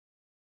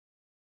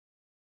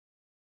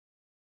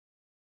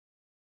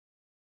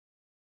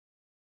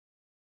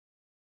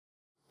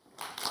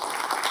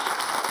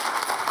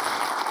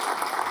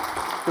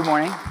Good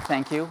morning.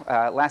 Thank you.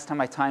 Last time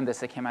I timed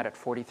this, it came out at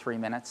 43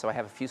 minutes, so I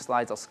have a few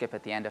slides I'll skip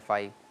at the end. If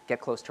I get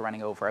close to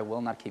running over, I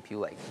will not keep you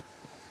late.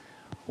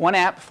 One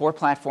app, 4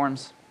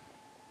 platforms.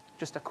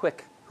 Just a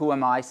quick who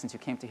am I, since you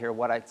came to hear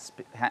what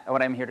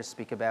I'm here to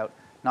speak about,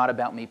 not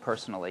about me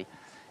personally.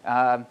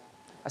 I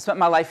spent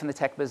my life in the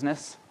tech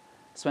business.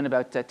 Spent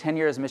about 10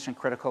 years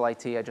mission-critical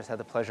IT. I just had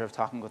the pleasure of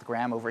talking with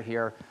Graham over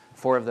here,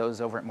 4 of those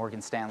over at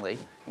Morgan Stanley.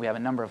 We have a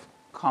number of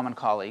common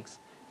colleagues.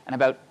 And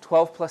about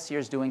 12+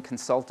 years doing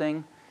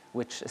consulting,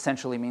 which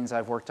essentially means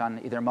I've worked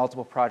on either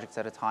multiple projects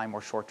at a time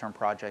or short-term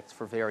projects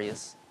for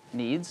various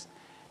needs.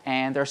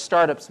 And there are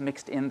startups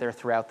mixed in there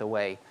throughout the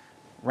way.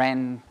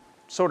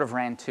 Sort of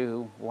ran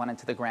 2, one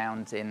into the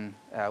ground in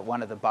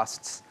one of the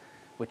busts,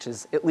 which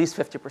is at least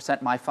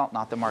 50% my fault,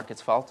 not the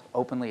market's fault,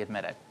 openly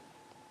admitted.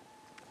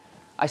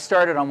 I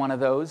started on one of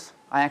those.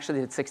 I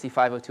actually did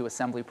 6502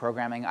 assembly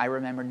programming. I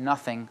remember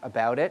nothing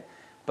about it.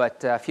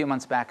 But a few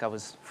months back, I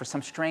was, for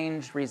some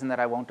strange reason that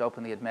I won't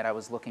openly admit, I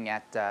was looking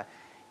at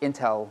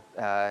Intel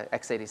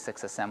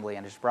x86 assembly,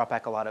 and it just brought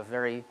back a lot of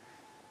very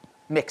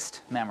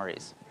mixed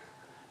memories.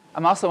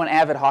 I'm also an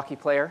avid hockey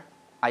player.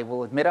 I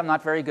will admit I'm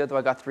not very good, though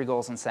I got 3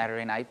 goals on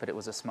Saturday night, but it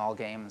was a small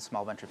game, a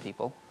small bunch of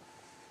people.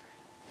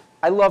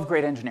 I love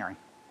great engineering.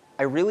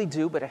 I really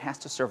do, but it has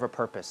to serve a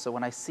purpose. So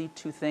when I see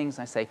 2 things,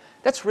 I say,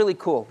 that's really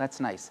cool, that's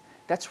nice.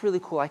 That's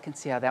really cool, I can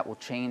see how that will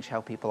change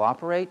how people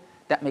operate.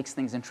 That makes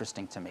things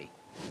interesting to me.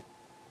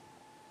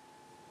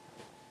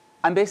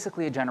 I'm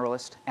basically a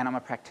generalist, and I'm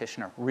a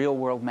practitioner. Real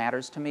world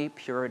matters to me.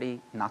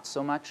 Purity, not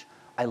so much.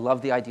 I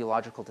love the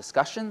ideological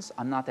discussions.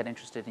 I'm not that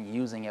interested in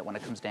using it when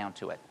it comes down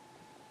to it.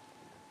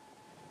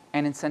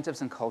 And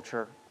incentives and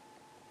culture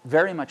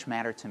very much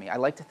matter to me. I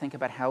like to think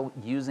about how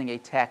using a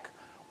tech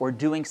or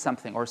doing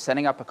something or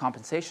setting up a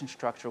compensation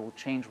structure will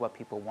change what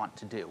people want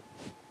to do.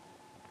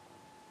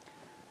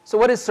 So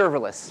what is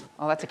serverless?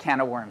 Well, that's a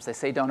can of worms. They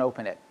say don't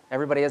open it.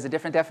 Everybody has a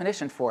different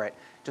definition for it.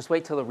 Just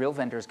wait till the real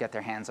vendors get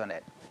their hands on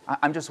it.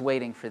 I'm just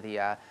waiting for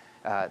the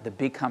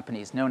big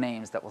companies, no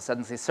names, that will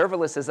suddenly say,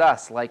 serverless is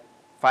us, like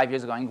 5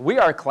 years ago, going, we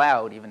are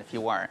cloud, even if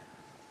you weren't.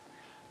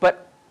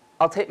 But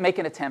I'll make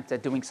an attempt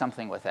at doing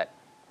something with it.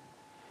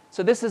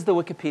 So this is the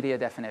Wikipedia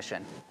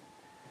definition.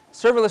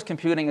 Serverless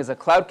computing is a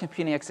cloud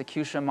computing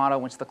execution model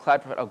in which the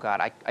cloud provider, oh God,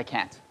 I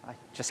can't. I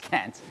just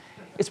can't.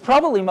 It's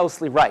probably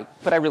mostly right,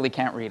 but I really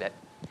can't read it.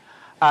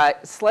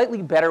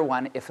 Slightly better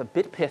one, if a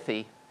bit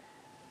pithy.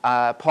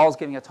 Paul's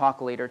giving a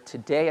talk later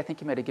today. I think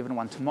he might have given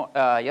one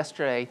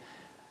yesterday.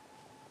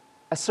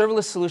 A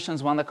serverless solution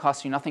is one that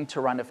costs you nothing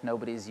to run if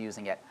nobody's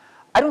using it.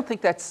 I don't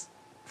think that's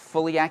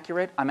fully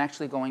accurate. I'm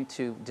actually going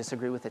to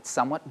disagree with it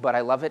somewhat, but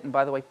I love it. And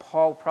by the way,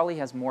 Paul probably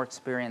has more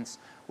experience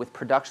with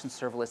production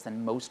serverless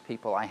than most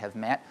people I have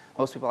met,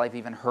 most people I've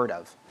even heard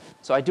of.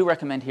 So I do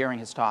recommend hearing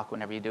his talk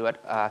whenever you do it.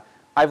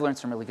 I've learned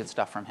some really good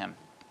stuff from him.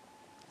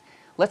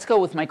 Let's go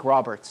with Mike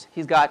Roberts.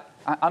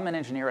 I'm an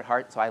engineer at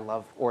heart, so I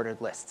love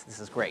ordered lists. This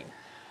is great.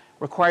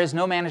 Requires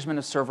no management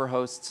of server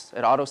hosts.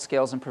 It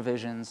auto-scales and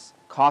provisions.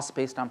 Costs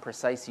based on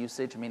precise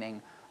usage,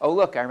 meaning, oh,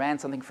 look, I ran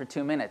something for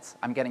 2 minutes.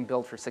 I'm getting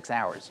billed for 6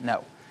 hours.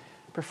 No.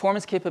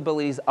 Performance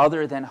capabilities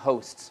other than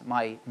hosts.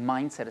 My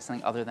mindset is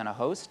something other than a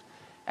host.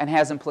 And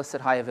has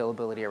implicit high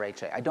availability or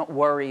HA. I don't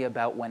worry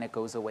about when it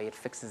goes away. It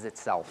fixes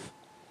itself.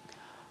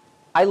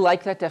 I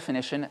like that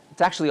definition.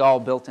 It's actually all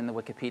built in the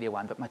Wikipedia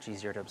one, but much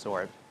easier to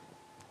absorb.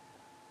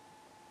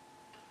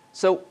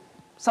 So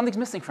something's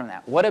missing from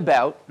that. What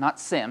about, not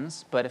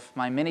SIMs, but if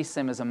my mini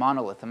SIM is a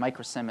monolith, a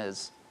micro SIM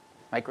is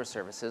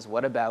microservices,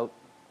 what about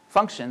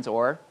functions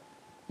or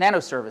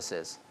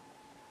nanoservices?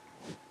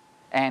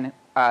 And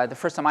the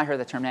first time I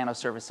heard the term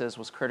nanoservices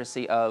was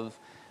courtesy of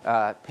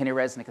Penny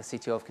Resnick, the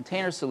CTO of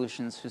Container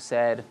Solutions, who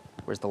said,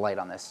 where's the light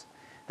on this?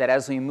 That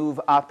as we move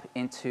up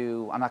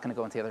into, I'm not going to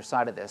go into the other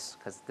side of this,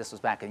 because this was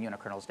back in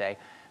Unikernel's day,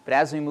 but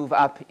as we move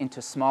up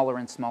into smaller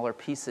and smaller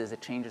pieces,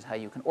 it changes how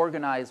you can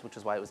organize, which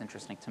is why it was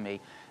interesting to me.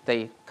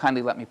 They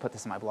kindly let me put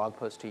this in my blog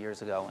post 2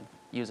 years ago and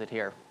use it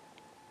here.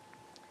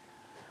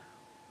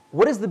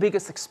 What is the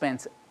biggest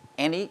expense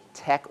any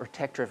tech or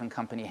tech-driven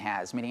company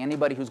has, meaning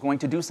anybody who's going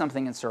to do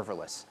something in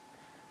serverless?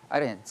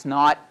 It's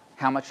not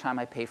how much time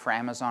I pay for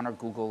Amazon or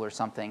Google or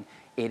something.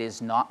 It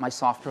is not my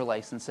software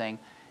licensing.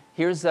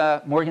 Here's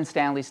Morgan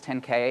Stanley's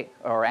 10K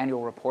or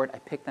annual report. I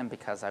picked them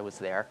because I was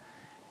there.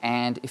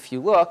 And if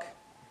you look,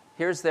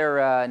 here's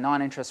their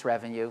non-interest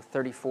revenue,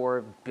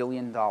 $34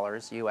 billion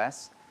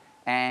US.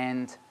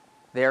 And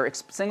their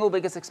single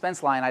biggest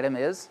expense line item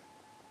is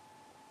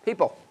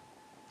people,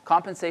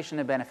 compensation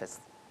and benefits.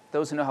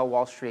 Those who know how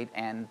Wall Street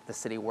and the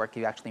city work,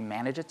 you actually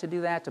manage it to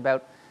do that,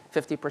 about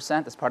 50%.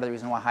 That's part of the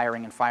reason why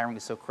hiring and firing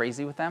is so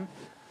crazy with them.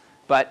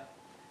 But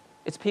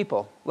it's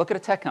people. Look at a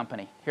tech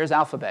company. Here's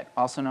Alphabet,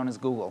 also known as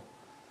Google.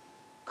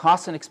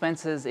 Costs and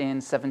expenses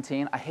in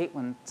 17. I hate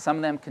when some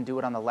of them can do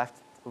it on the left,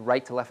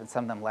 right to left, and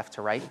some of them left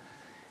to right.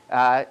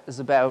 Is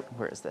about,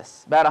 where is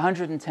this? About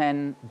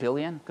 110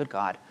 billion. Good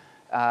God.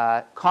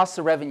 Costs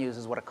of revenues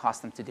is what it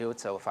costs them to do it.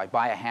 So if I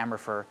buy a hammer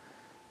for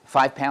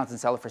 £5 and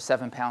sell it for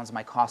 £7,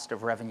 my cost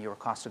of revenue or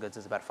cost of goods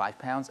is about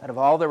 £5. Out of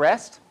all the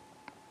rest,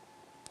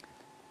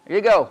 Here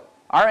you go.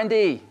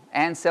 R&D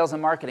and sales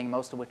and marketing,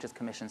 most of which is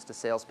commissions to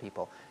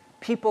salespeople.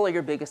 People are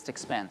your biggest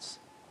expense,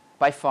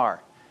 by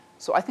far.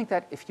 So I think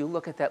that if you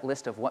look at that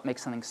list of what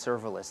makes something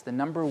serverless, the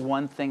number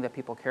one thing that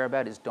people care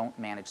about is don't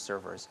manage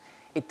servers.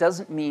 It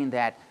doesn't mean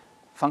that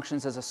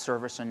functions as a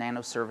service or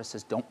nano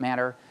services don't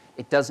matter.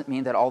 It doesn't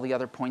mean that all the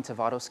other points of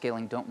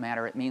auto-scaling don't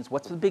matter. It means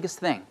what's the biggest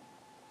thing?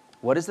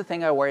 What is the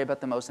thing I worry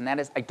about the most? And that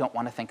is I don't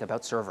want to think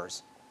about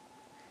servers.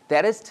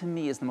 That is, to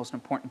me, is the most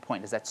important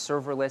point, is that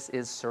serverless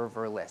is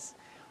serverless.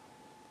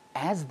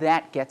 As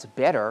that gets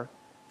better,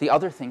 the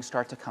other things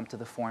start to come to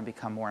the fore and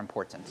become more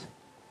important.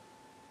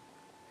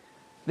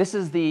 This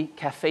is the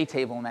cafe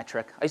table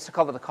metric. I used to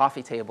call it a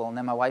coffee table, and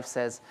then my wife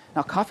says,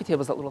 now, coffee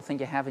table is that little thing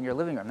you have in your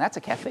living room. That's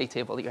a cafe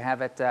table that you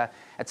have at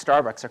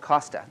Starbucks or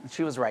Costa. And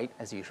she was right,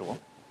 as usual.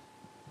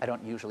 I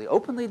don't usually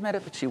openly admit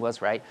it, but she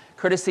was right.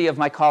 Courtesy of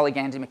my colleague,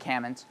 Andy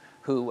McCammond,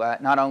 who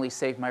not only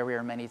saved my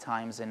rear many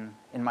times in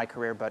my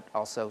career, but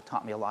also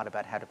taught me a lot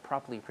about how to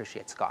properly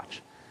appreciate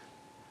Scotch.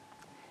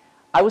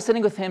 I was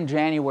sitting with him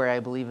January, I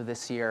believe, of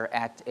this year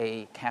at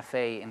a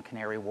cafe in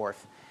Canary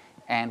Wharf.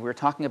 And we were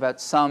talking about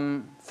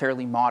some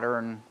fairly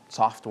modern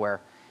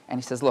software. And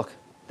he says, look,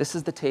 this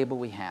is the table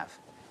we have.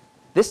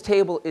 This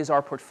table is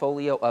our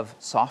portfolio of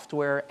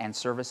software and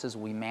services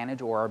we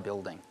manage or are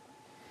building.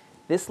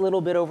 This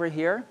little bit over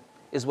here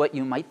is what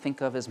you might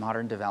think of as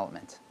modern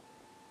development.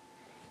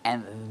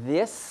 And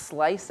this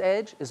slice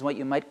edge is what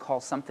you might call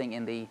something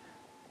in the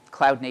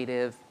cloud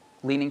native,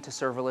 leaning to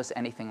serverless,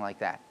 anything like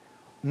that.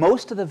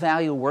 Most of the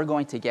value we're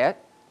going to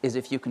get is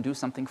if you can do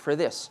something for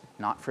this,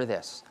 not for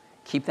this.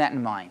 Keep that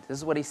in mind. This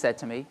is what he said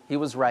to me. He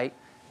was right.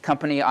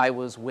 Company I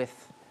was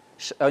with,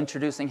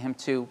 introducing him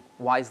to,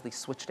 wisely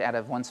switched out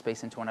of one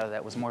space into another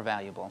that was more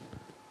valuable.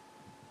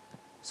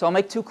 So I'll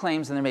make two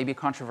claims, and they may be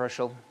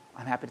controversial.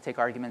 I'm happy to take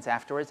arguments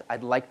afterwards.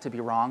 I'd like to be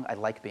wrong. I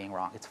like being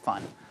wrong. It's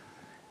fun.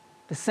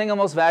 The single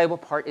most valuable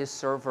part is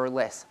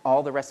serverless.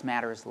 All the rest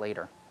matters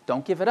later.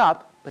 Don't give it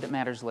up, but it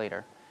matters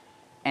later.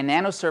 And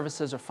nano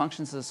services or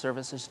functions as a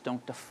services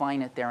don't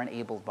define it. They're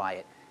enabled by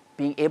it.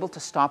 Being able to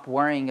stop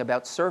worrying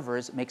about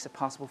servers makes it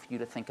possible for you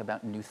to think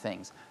about new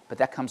things. But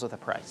that comes with a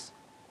price.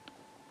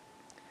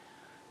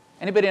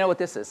 Anybody know what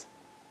this is?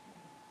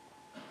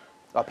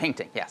 Oh,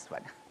 painting, yes.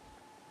 But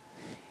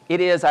it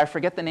is, I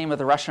forget the name of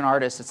the Russian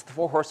artist. It's the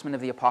Four Horsemen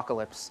of the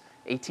Apocalypse,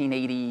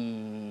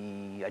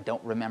 1880, I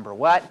don't remember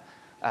what.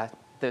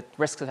 The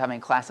risks of having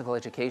classical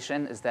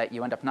education is that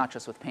you end up not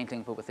just with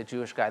painting, but with the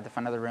Jewish guy at the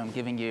front of the room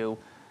giving you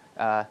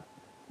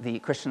the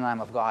Christian Lamb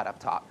of God up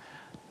top.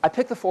 I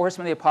picked the Four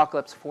Horsemen of the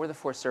Apocalypse for the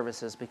four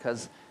services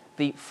because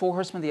the Four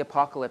Horsemen of the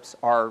Apocalypse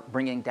are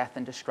bringing death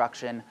and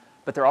destruction,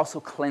 but they're also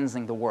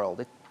cleansing the world.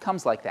 It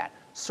comes like that.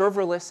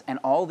 Serverless and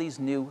all these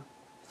new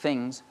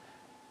things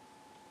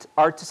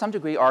are, to some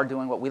degree, are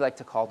doing what we like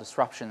to call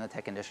disruption in the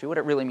tech industry. What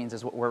it really means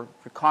is we're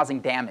causing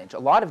damage, a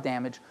lot of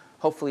damage,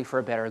 hopefully for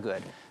a better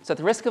good. So at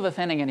the risk of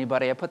offending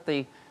anybody, I put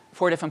the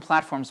 4 different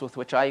platforms with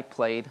which I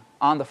played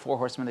on the Four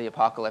Horsemen of the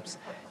Apocalypse.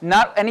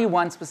 Not any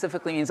one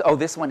specifically means, oh,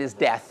 this one is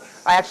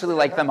death. I actually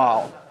like them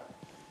all.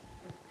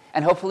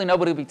 And hopefully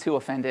nobody will be too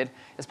offended,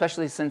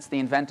 especially since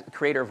the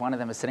creator of one of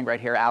them is sitting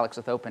right here, Alex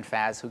with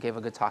OpenFaaS, who gave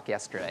a good talk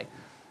yesterday.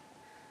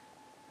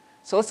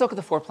 So let's look at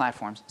the 4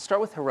 platforms. Start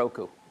with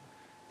Heroku.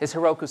 Is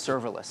Heroku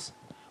serverless?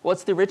 Well,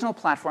 it's the original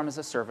platform as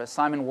a service.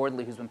 Simon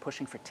Wardley, who's been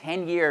pushing for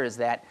 10 years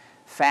that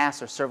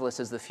FaaS or serverless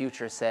is the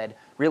future, said,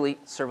 really,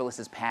 serverless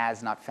is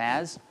PaaS, not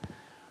FaaS.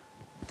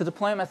 The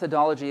deployment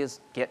methodology is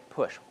Git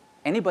push.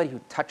 Anybody who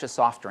touches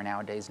software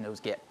nowadays knows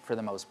Git, for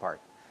the most part.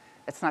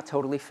 It's not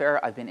totally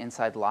fair. I've been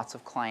inside lots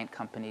of client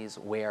companies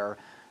where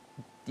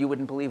you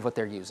wouldn't believe what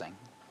they're using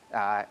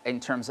in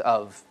terms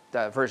of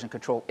version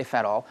control, if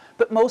at all.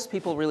 But most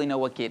people really know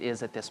what Git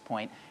is at this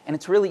point. And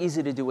it's really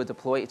easy to do a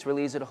deploy. It's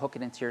really easy to hook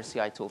it into your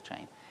CI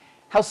toolchain.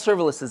 How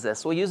serverless is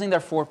this? Well, using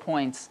their 4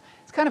 points,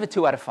 it's kind of a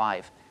 2 out of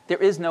 5. There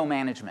is no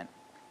management.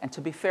 And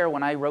to be fair,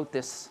 when I wrote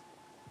this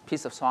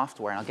piece of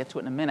software, and I'll get to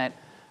it in a minute,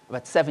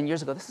 about 7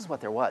 years ago, this is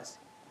what there was.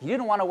 You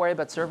didn't want to worry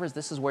about servers.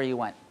 This is where you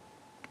went.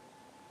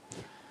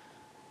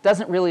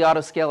 Doesn't really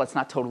auto-scale. It's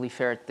not totally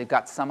fair. They've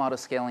got some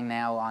auto-scaling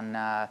now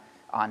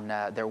on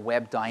their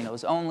web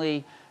dynos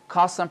only.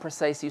 Cost some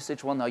precise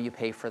usage. Well, no, you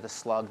pay for the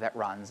slug that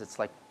runs. It's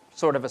like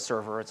sort of a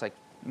server. It's like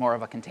more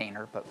of a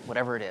container, but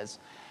whatever it is.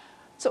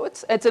 So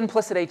it's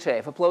implicit HA.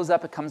 If it blows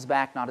up, it comes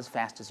back not as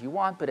fast as you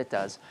want, but it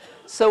does.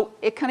 So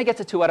it kind of gets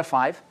a 2 out of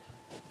 5.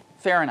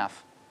 Fair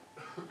enough.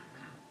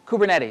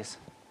 Kubernetes.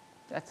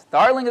 That's the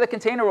darling of the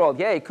container world.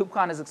 Yay,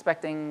 KubeCon is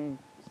expecting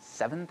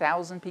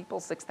 7,000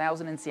 people,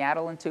 6,000 in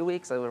Seattle in 2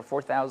 weeks. There were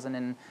 4,000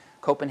 in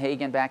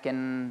Copenhagen back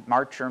in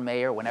March or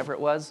May or whenever it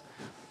was.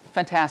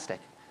 Fantastic.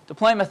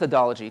 Deployment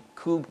methodology,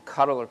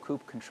 kubectl or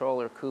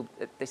kubecontrol or kube.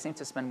 They seem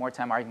to spend more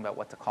time arguing about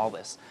what to call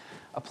this.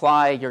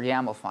 Apply your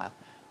YAML file.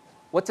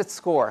 What's its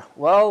score?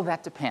 Well,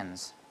 that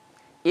depends.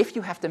 If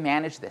you have to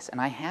manage this,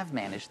 and I have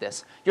managed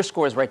this, your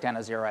score is right down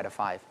to 0 out of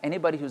 5.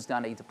 Anybody who's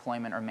done a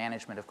deployment or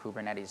management of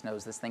Kubernetes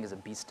knows this thing is a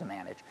beast to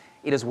manage.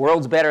 It is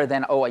worlds better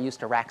than, oh, I used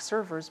to rack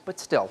servers, but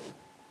still.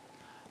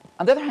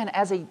 On the other hand,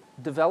 as a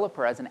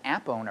developer, as an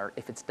app owner,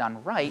 if it's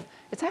done right,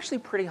 it's actually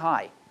pretty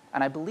high.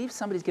 And I believe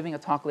somebody's giving a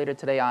talk later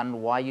today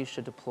on why you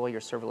should deploy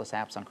your serverless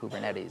apps on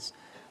Kubernetes.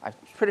 I'm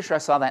pretty sure I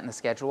saw that in the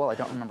schedule. I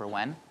don't remember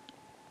when.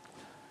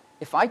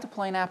 If I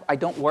deploy an app, I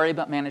don't worry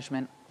about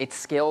management. It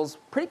scales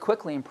pretty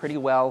quickly and pretty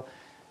well.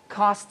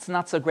 Costs,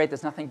 not so great.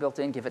 There's nothing built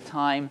in. Give it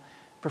time.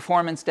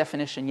 Performance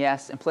definition,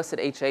 yes. Implicit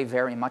HA,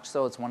 very much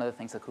so. It's one of the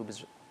things that Kube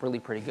is really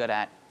pretty good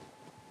at.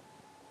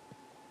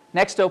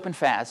 Next,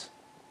 OpenFaaS,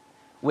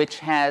 which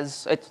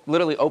has, it's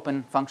literally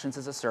open functions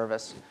as a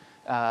service.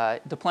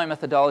 Deploy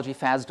methodology,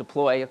 FaaS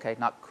deploy. OK,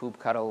 not kube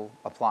cuddle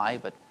apply,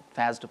 but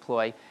FaaS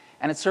deploy.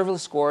 And its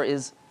serverless score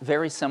is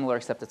very similar,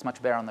 except it's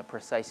much better on the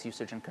precise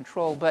usage and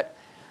control. But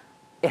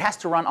it has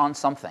to run on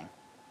something.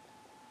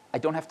 I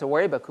don't have to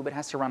worry about kube. It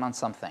has to run on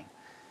something.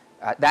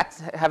 That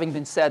having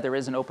been said, there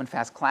is an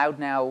OpenFaaS cloud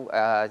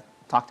now.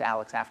 Talk to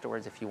Alex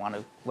afterwards if you want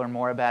to learn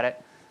more about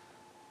it.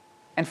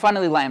 And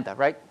finally, Lambda,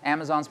 right?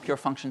 Amazon's pure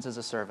functions as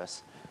a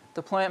service.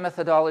 Deployment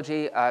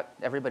methodology,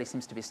 everybody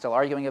seems to be still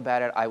arguing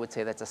about it. I would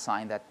say that's a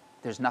sign that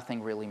there's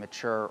nothing really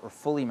mature or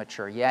fully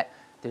mature yet.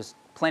 There's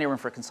plenty of room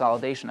for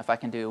consolidation. If I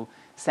can do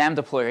SAM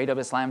deploy or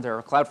AWS Lambda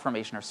or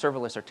CloudFormation or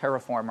Serverless or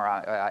Terraform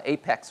or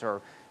Apex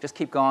or just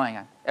keep going.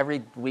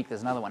 Every week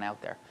there's another one out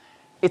there.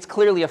 It's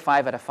clearly a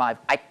 5 out of 5.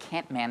 I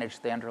can't manage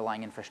the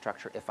underlying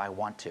infrastructure if I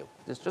want to.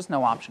 There's just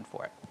no option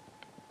for it.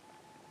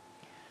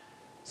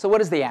 So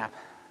what is the app?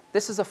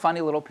 This is a funny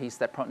little piece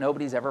that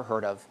nobody's ever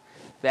heard of,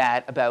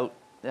 that about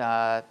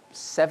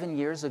 7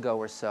 years ago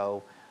or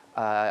so,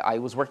 I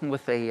was working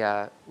with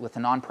a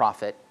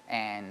nonprofit,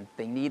 and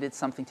they needed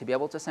something to be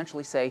able to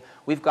essentially say,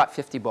 we've got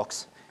 50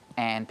 books,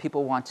 and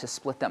people want to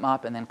split them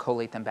up and then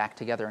collate them back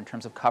together in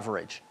terms of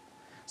coverage.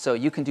 So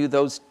you can do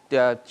those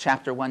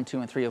chapter 1,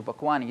 2, and 3 of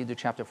book 1, and you do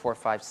chapter 4,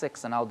 5,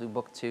 6, and I'll do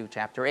book 2,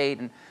 chapter 8,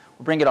 and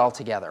we'll bring it all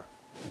together.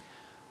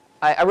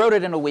 I wrote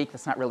it in a week.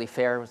 That's not really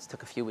fair. It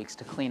took a few weeks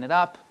to clean it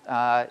up.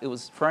 It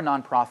was for a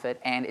nonprofit,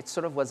 and it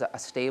sort of was a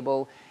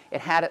stable.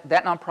 It had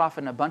that nonprofit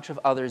and a bunch of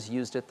others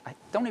used it. I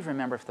don't even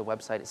remember if the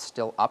website is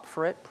still up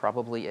for it.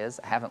 Probably is.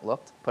 I haven't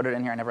looked. Put it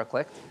in here. I never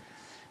clicked.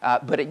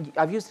 But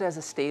I've used it as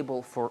a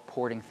stable for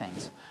porting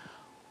things.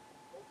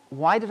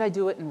 Why did I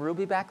do it in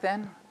Ruby back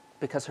then?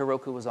 Because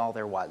Heroku was all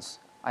there was.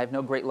 I have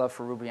no great love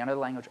for Ruby or another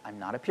language. I'm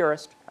not a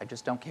purist. I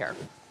just don't care.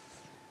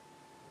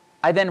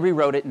 I then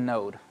rewrote it in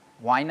Node.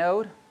 Why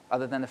Node?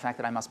 Other than the fact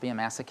that I must be a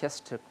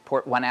masochist to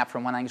port one app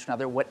from one language to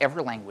another,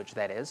 whatever language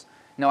that is.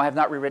 No, I have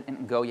not rewritten it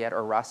in Go yet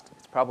or Rust.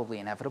 It's probably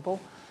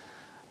inevitable.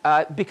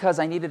 Because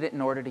I needed it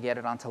in order to get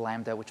it onto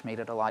Lambda, which made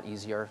it a lot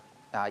easier.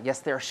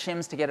 Yes, there are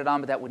shims to get it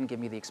on, but that wouldn't give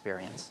me the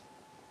experience.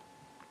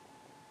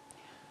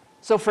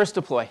 So first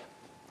deploy.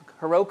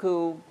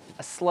 Heroku,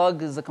 a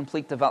slug is a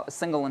complete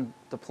single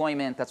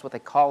deployment. That's what they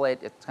call it.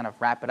 It's kind of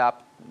wrap it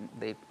up.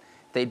 If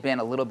they'd been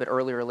a little bit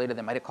earlier or later,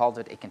 they might have called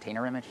it a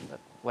container image, but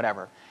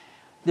whatever.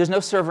 There's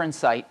no server in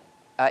sight.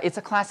 It's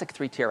a classic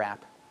 3-tier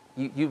app.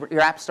 Your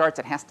app starts,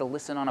 it has to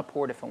listen on a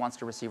port if it wants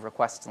to receive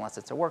requests, unless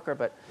it's a worker,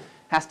 but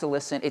has to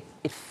listen.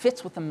 It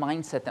fits with the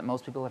mindset that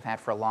most people have had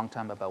for a long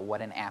time about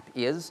what an app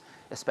is,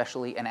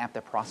 especially an app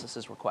that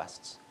processes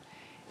requests.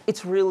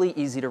 It's really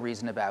easy to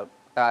reason about.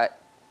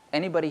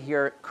 Anybody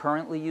here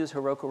currently use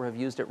Heroku or have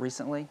used it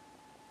recently?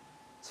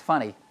 It's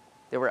funny.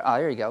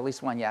 There you go, at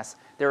least one yes.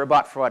 They were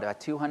bought for what, about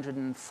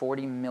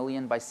 240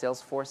 million by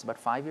Salesforce about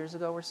 5 years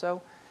ago or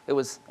so. It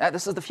was,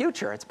 this is the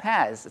future, it's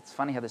PaaS. It's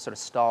funny how they sort of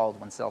stalled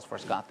when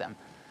Salesforce got them.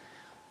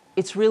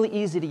 It's really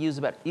easy to use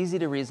about, easy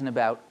to reason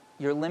about.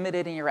 You're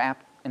limited in your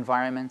app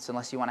environments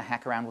unless you want to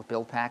hack around with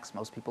build packs.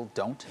 Most people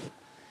don't.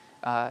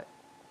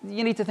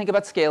 You need to think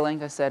about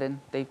scaling, I said, and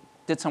they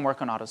did some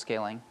work on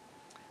auto-scaling.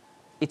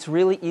 It's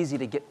really easy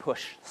to git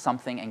push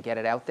something and get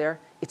it out there.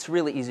 It's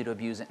really easy to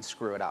abuse it and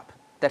screw it up.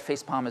 That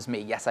facepalm is me.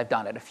 Yes, I've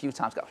done it a few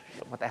times. Go,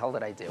 what the hell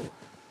did I do?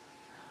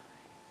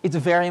 It's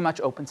very much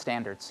open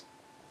standards.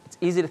 It's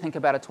easy to think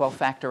about a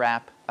 12-factor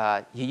app.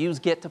 You use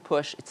Git to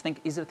push. It's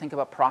easy to think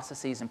about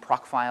processes and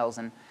proc files.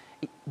 And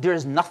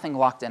there's nothing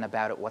locked in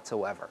about it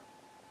whatsoever,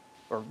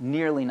 or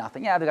nearly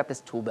nothing. Yeah, they've got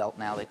this tool belt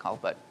now, they call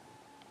it. But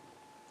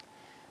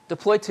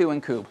deploy to in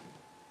kube.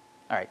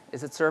 All right,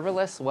 is it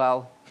serverless?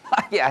 Well,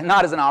 yeah,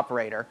 not as an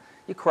operator.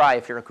 You cry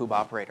if you're a kube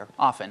operator,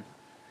 often.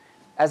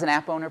 As an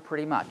app owner,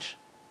 pretty much.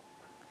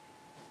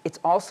 It's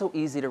also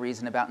easy to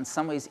reason about, in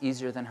some ways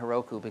easier than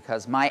Heroku,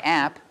 because my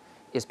app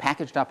is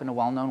packaged up in a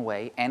well-known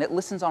way, and it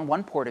listens on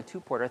 1 port or 2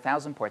 port or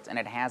 1,000 ports, and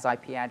it has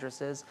IP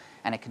addresses,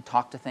 and it can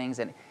talk to things.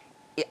 And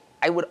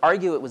I would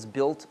argue it was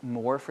built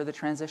more for the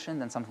transition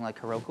than something like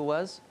Heroku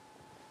was.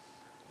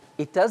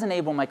 It does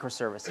enable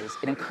microservices.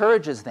 It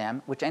encourages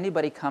them, which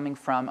anybody coming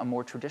from a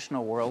more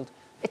traditional world,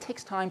 it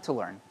takes time to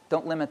learn.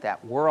 Don't limit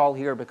that. We're all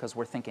here because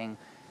we're thinking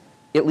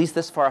at least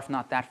this far, if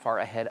not that far,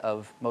 ahead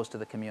of most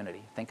of the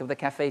community. Think of the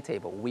cafe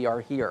table. We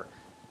are here,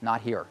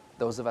 not here,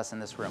 those of us in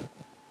this room.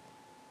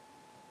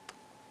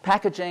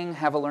 Packaging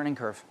have a learning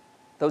curve.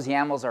 Those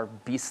YAMLs are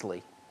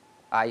beastly.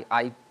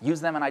 I use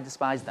them and I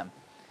despise them.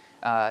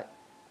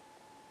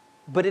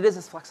 But it is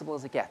as flexible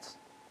as it gets.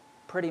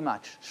 pretty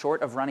much,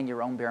 short of running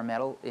your own bare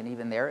metal, and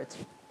even there, it's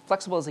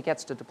flexible as it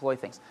gets to deploy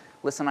things.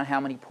 Listen on how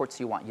many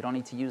ports you want. You don't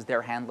need to use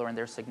their handler and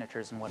their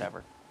signatures and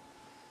whatever.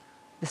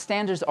 The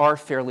standards are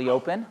fairly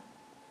open.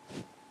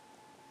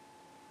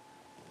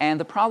 And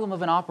the problem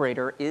of an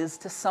operator is,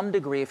 to some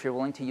degree, if you're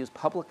willing to use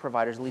public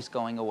providers, at least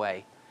going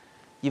away.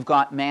 You've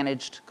got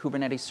managed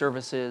Kubernetes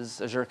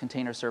services, Azure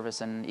Container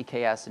Service, and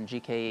EKS and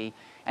GKE,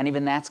 and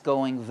even that's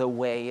going the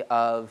way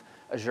of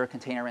Azure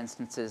Container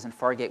Instances and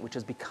Fargate, which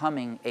is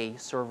becoming a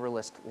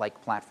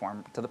serverless-like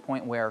platform to the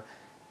point where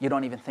you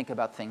don't even think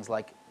about things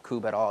like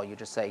kube at all. You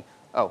just say,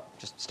 oh,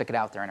 just stick it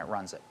out there and it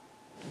runs it.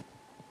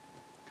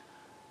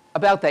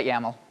 About that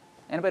YAML,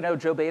 anybody know who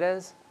Joe Beta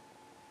is?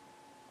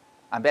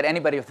 I bet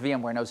anybody with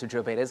VMware knows who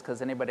Joe Beta is,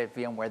 because anybody at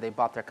VMware, they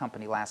bought their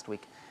company last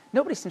week.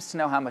 Nobody seems to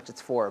know how much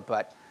it's for,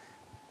 but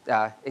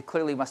it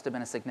clearly must have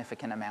been a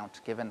significant amount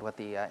given what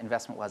the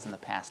investment was in the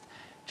past.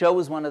 Joe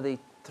was one of the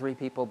 3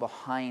 people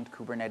behind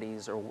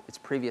Kubernetes, or its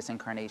previous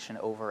incarnation,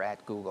 over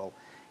at Google.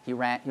 He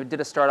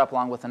did a startup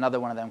along with another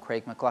one of them,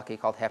 Craig McLuckie,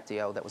 called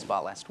Heptio, that was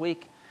bought last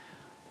week.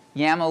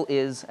 YAML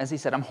is, as he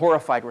said, I'm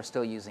horrified we're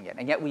still using it,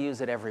 and yet we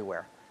use it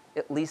everywhere.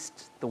 At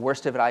least the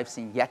worst of it I've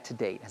seen yet to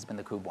date has been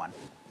the kube one.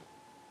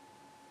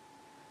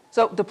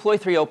 So deploy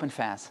 3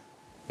 OpenFaaS.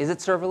 Is it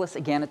serverless?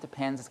 Again, it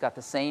depends. It's got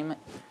the same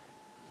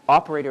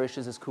operator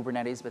issues as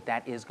Kubernetes, but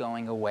that is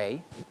going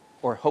away,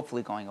 or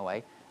hopefully going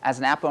away. As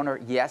an app owner,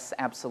 yes,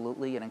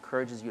 absolutely. It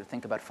encourages you to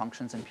think about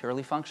functions and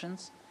purely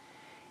functions.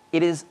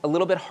 It is a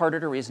little bit harder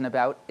to reason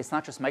about. It's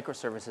not just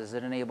microservices.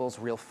 It enables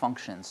real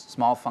functions,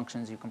 small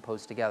functions you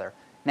compose together.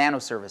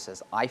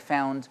 Nanoservices. I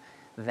found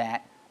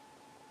that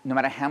no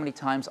matter how many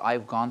times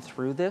I've gone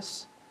through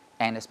this,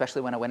 and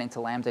especially when I went into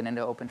Lambda and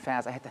into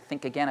OpenFaaS, I had to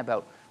think again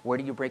about where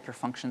do you break your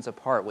functions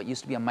apart. What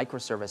used to be a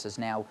microservice is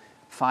now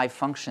 5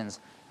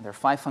 functions. And there are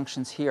 5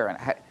 functions here.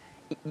 And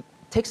it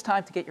takes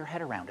time to get your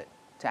head around it,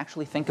 to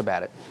actually think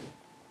about it.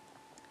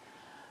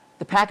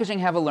 The packaging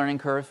have a learning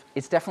curve.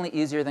 It's definitely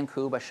easier than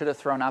kube. I should have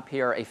thrown up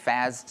here a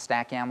FaaS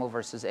stack YAML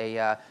versus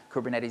a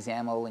Kubernetes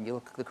YAML. And you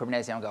look at the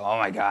Kubernetes YAML and go, oh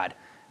my God.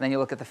 And then you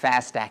look at the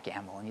FaaS stack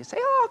YAML and you say,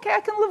 oh, OK,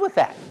 I can live with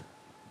that.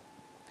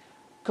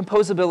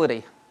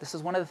 Composability. This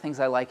is one of the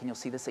things I like, and you'll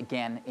see this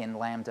again in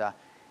Lambda.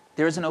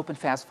 There is an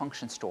OpenFaaS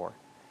function store.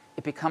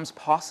 It becomes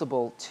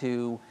possible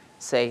to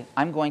say,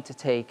 I'm going to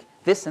take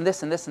this and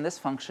this and this and this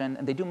function,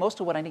 and they do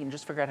most of what I need, and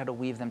just figure out how to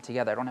weave them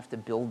together. I don't have to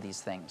build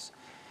these things.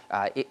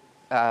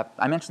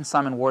 I mentioned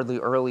Simon Wardley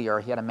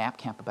earlier. He had a map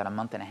camp about a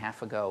month and a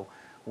half ago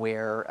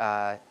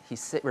where he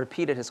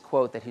repeated his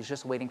quote that he's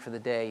just waiting for the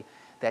day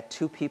that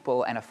 2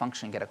 people and a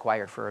function get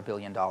acquired for $1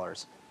 billion.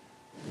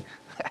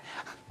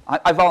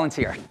 I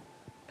volunteer.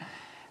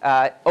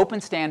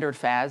 Open standard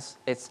FaaS,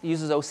 it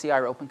uses OCI,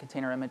 or Open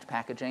Container Image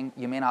Packaging.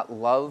 You may not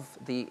love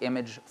the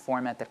image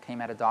format that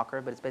came out of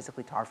Docker, but it's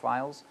basically tar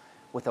files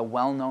with a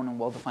well-known and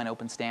well-defined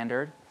open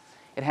standard.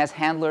 It has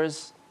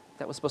handlers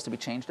that was supposed to be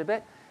changed a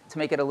bit to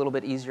make it a little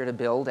bit easier to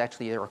build.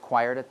 Actually, they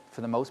required it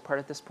for the most part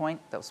at this point.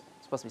 That was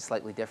supposed to be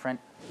slightly different.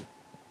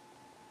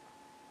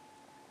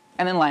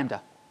 And then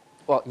Lambda.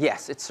 Well,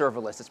 yes, it's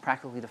serverless. It's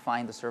practically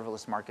defined the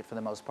serverless market for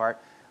the most part.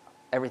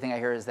 Everything I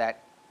hear is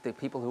that the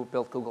people who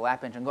built Google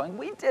App Engine going,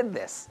 we did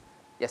this.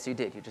 Yes, you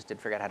did. You just did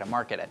figure out how to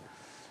market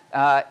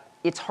it.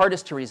 It's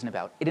hardest to reason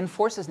about. It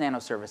enforces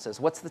nanoservices.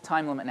 What's the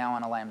time limit now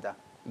on a Lambda?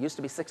 It used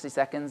to be 60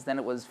 seconds. Then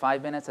it was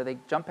 5 minutes. Have they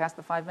jumped past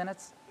the 5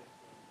 minutes?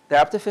 They're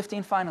up to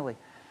 15 finally.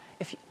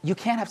 If you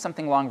can't have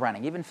something long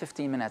running, even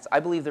 15 minutes. I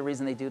believe the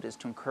reason they do it is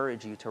to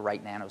encourage you to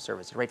write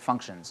nanoservices, write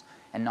functions,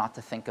 and not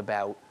to think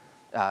about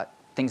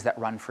things that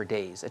run for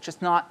days. It's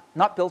just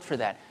not built for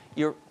that.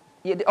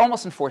 It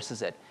almost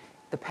enforces it.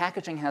 The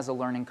packaging has a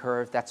learning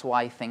curve. That's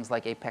why things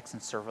like Apex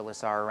and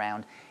serverless are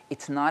around.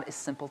 It's not as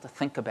simple to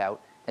think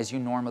about as you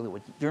normally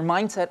would. Your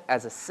mindset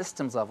as a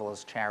systems level,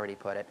 as Charity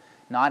put it,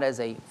 not as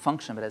a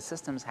function, but as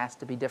systems, has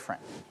to be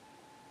different.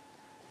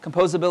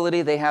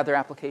 Composability, they have their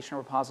application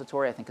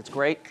repository. I think it's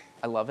great.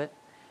 I love it.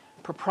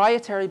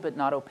 Proprietary but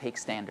not opaque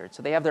standards.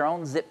 So they have their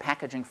own zip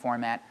packaging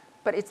format,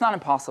 but it's not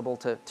impossible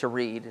to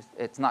read.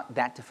 It's not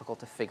that difficult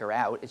to figure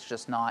out. It's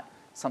just not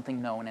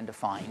something known and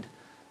defined.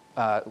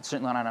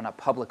 Certainly not on a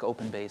public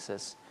open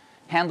basis.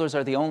 Handlers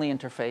are the only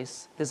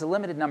interface. There's a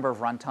limited number of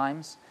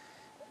runtimes.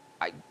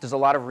 There's a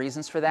lot of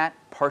reasons for that,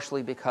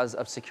 partially because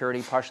of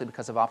security, partially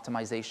because of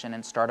optimization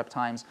and startup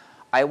times.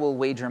 I will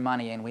wager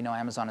money, and we know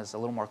Amazon is a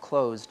little more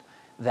closed,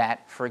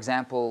 that, for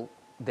example,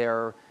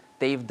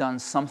 they've done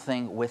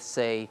something with,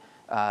 say,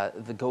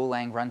 the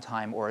Golang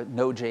runtime or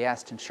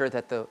Node.js to ensure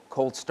that the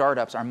cold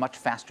startups are much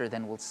faster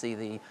than we'll see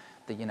the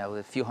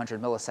few hundred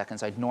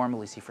milliseconds I'd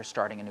normally see for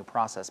starting a new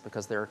process,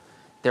 because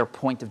their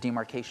point of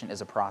demarcation is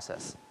a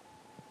process.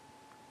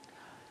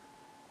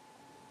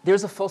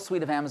 There's a full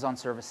suite of Amazon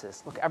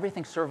services. Look,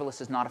 everything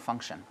serverless is not a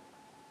function.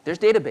 There's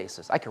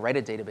databases. I could write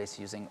a database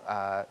using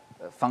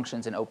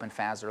functions in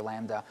OpenFaaS or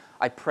Lambda.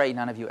 I pray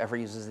none of you ever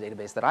uses a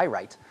database that I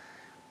write.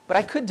 But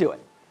I could do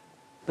it.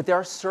 But there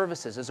are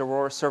services. There's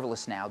Aurora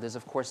Serverless now. There's,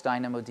 of course,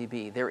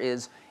 DynamoDB. There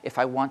is, if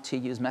I want to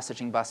use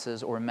messaging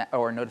buses or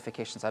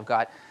notifications, I've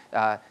got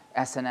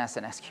SNS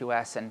and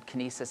SQS and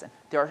Kinesis. And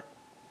there are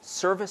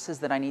services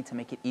that I need to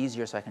make it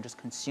easier so I can just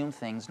consume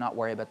things, not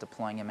worry about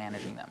deploying and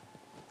managing them.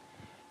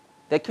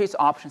 That creates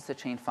options to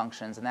chain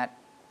functions, and that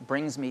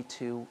brings me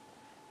to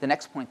the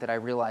next point that I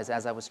realized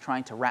as I was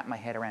trying to wrap my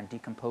head around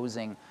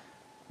decomposing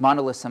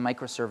monoliths and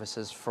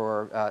microservices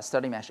for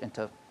Study Mesh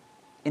into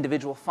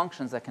individual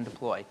functions that can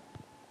deploy.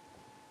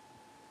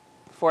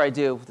 Before I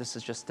do, this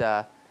is just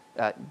an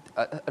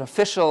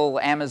official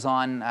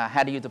Amazon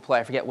how do you deploy,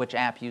 I forget which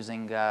app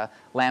using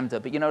Lambda,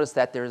 but you notice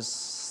that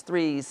there's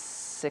 3,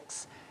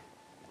 6,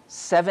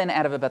 7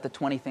 out of about the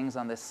 20 things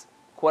on this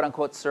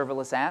quote-unquote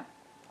serverless app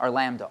are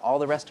Lambda. All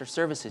the rest are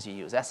services you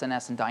use,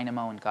 SNS and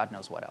Dynamo and God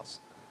knows what else.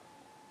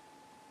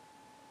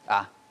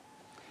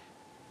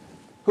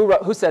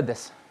 Who said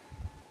this?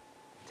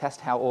 Test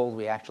how old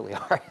we actually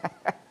are.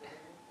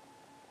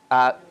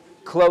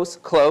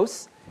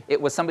 Close. It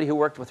was somebody who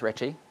worked with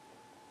Richie,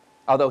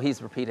 although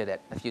he's repeated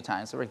it a few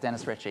times. So Rick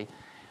Dennis Ritchie.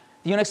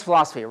 The Unix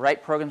philosophy,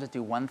 write programs that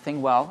do one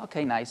thing well.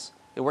 OK, nice.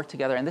 They work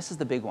together. And this is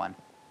the big one.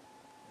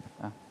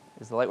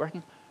 Is the light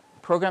working?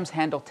 Programs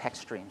handle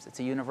text streams. It's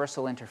a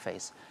universal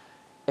interface.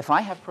 If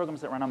I have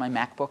programs that run on my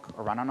MacBook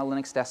or run on a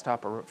Linux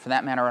desktop, or for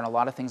that matter on a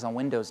lot of things on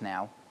Windows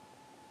now,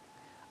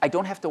 I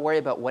don't have to worry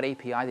about what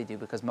API they do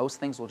because most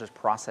things will just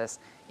process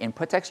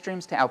input text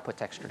streams to output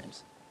text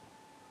streams.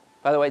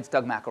 By the way, it's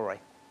Doug McElroy.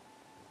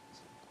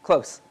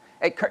 Close.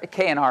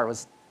 K&R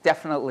was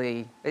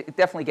definitely, it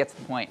definitely gets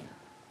the point.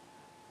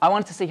 I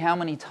wanted to see how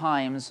many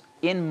times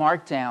in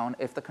Markdown,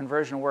 if the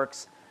conversion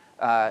works,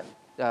 the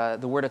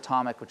word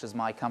atomic, which is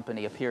my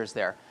company, appears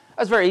there. That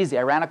was very easy.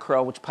 I ran a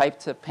curl, which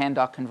piped to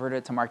pandoc, converted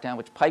it to Markdown,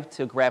 which piped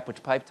to grep,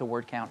 which piped to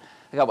word count.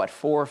 I got, what,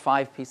 4 or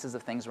 5 pieces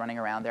of things running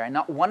around there, and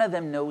not one of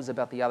them knows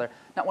about the other.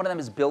 Not one of them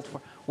is built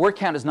for, word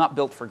count is not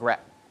built for grep.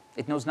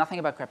 It knows nothing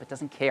about grep. It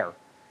doesn't care.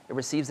 It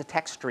receives a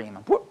text stream,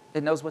 and whoop,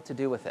 it knows what to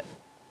do with it.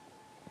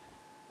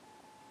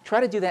 Try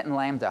to do that in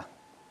Lambda.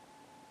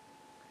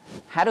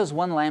 How does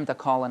one Lambda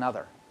call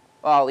another?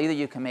 Well, either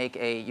you can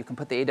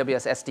put the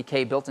AWS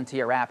SDK built into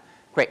your app.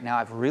 Great, now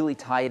I've really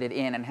tied it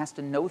in and it has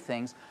to know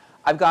things.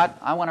 I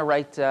want to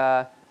write,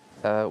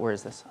 where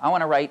is this? I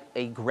want to write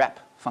a grep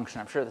function.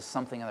 I'm sure there's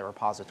something in the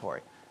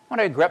repository. I want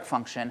to write a grep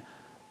function.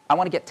 I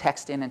want to get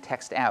text in and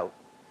text out,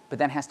 but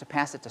then has to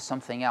pass it to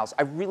something else.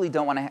 I really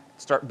don't want to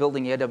start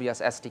building the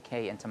AWS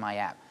SDK into my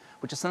app,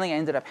 which is something I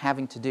ended up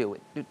having to do.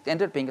 It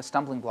ended up being a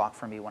stumbling block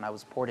for me when I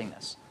was porting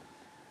this.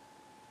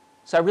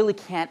 So I really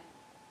can't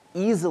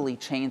easily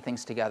chain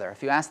things together.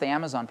 If you ask the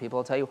Amazon people,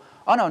 they'll tell you,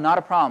 oh, no, not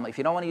a problem. If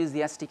you don't want to use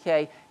the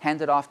SDK,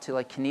 hand it off to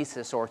like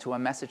Kinesis or to a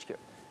message queue.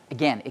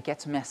 Again, it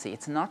gets messy.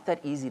 It's not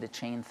that easy to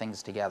chain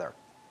things together.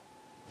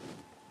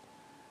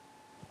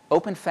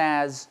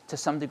 OpenFaaS, to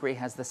some degree,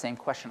 has the same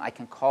question. I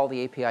can call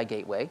the API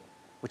gateway,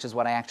 which is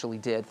what I actually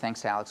did,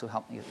 thanks to Alex, who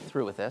helped me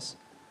through with this.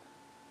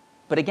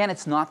 But again,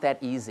 it's not that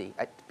easy.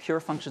 Pure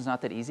function's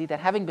not that easy. That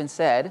having been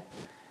said,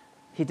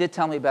 he did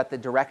tell me about the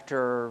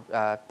director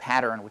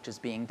pattern which is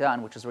being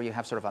done, which is where you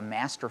have sort of a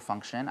master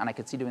function. And I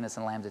could see doing this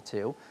in Lambda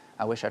too.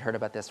 I wish I'd heard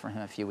about this from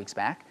him a few weeks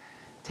back.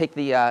 Take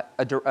the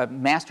a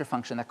master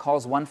function that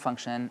calls one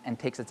function and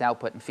takes its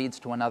output and feeds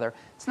to another.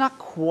 It's not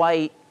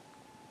quite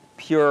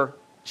pure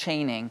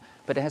chaining,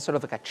 but it has sort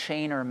of like a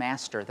chainer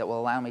master that will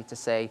allow me to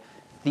say,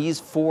 these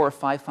 4 or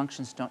 5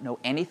 functions don't know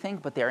anything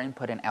but their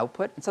input and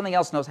output, and something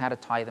else knows how to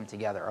tie them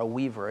together, a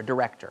weaver, a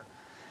director.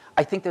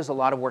 I think there's a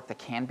lot of work that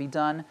can be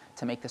done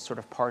to make this sort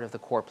of part of the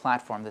core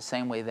platform, the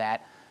same way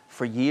that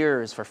for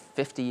years, for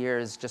 50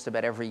 years, just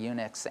about every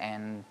Unix,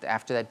 and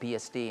after that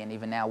BSD, and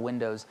even now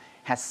Windows,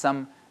 has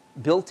some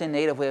built-in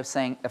native way of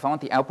saying, if I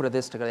want the output of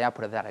this to go to the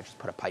output of that, I just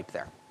put a pipe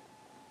there.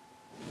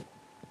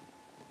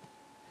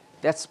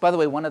 That's, by the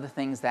way, one of the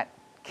things that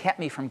kept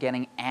me from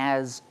getting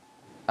as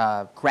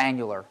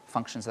granular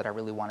functions that I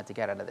really wanted to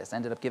get out of this. I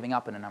ended up giving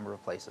up in a number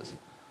of places.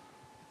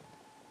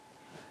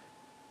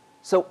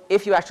 So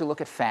if you actually look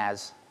at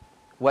FaaS,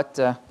 what,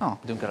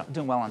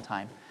 doing well on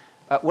time.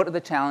 What are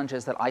the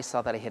challenges that I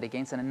saw that I hit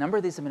against? And a number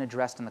of these have been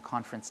addressed in the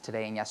conference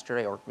today and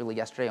yesterday, or really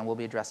yesterday, and will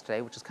be addressed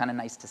today, which is kind of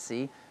nice to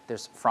see.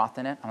 There's froth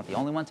in it. I'm not the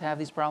only one to have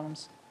these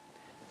problems.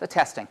 The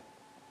testing.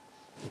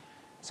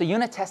 So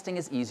unit testing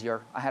is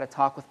easier. I had a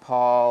talk with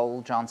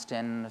Paul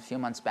Johnston a few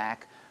months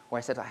back where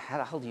I said, how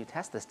the hell do you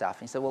test this stuff?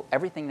 And he said, well,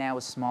 everything now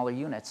is smaller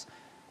units.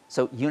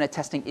 So unit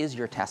testing is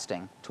your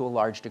testing to a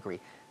large degree.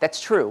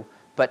 That's true,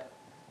 but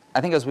I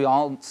think as we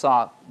all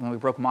saw when we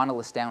broke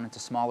monoliths down into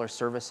smaller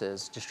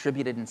services,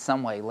 distributed in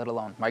some way, let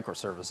alone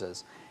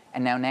microservices,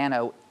 and now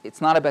Nano,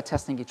 it's not about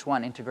testing each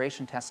one.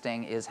 Integration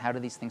testing is how do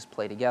these things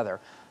play together.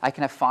 I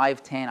can have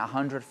 5, 10,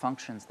 100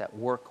 functions that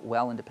work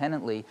well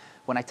independently.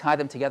 When I tie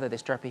them together, they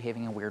start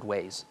behaving in weird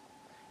ways.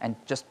 And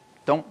just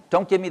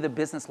don't give me the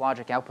business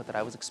logic output that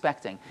I was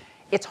expecting.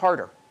 It's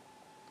harder.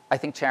 I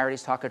think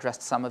Charity's talk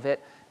addressed some of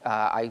it.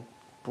 I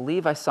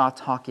believe I saw a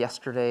talk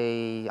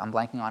yesterday, I'm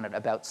blanking on it,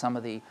 about some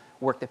of the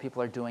work that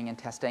people are doing in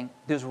testing.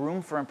 There's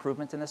room for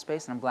improvement in this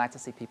space, and I'm glad to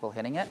see people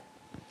hitting it.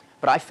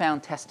 But I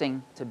found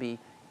testing to be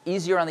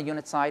easier on the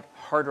unit side,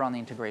 harder on the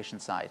integration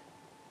side.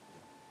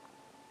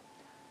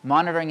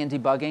 Monitoring and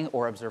debugging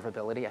or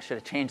observability. I should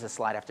have changed the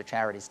slide after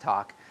Charity's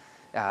talk.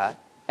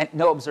 And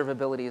no,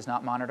 observability is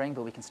not monitoring,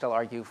 but we can still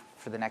argue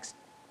for the next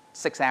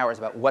 6 hours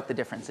about what the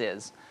difference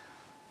is.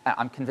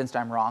 I'm convinced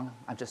I'm wrong.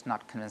 I'm just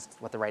not convinced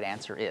what the right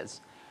answer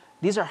is.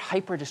 These are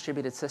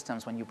hyper-distributed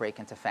systems when you break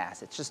into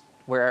FaaS. It's just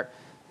where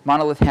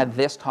Monolith had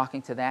this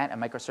talking to that,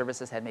 and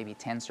microservices had maybe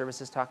 10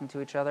 services talking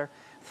to each other.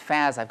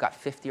 FaaS, I've got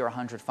 50 or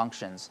 100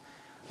 functions.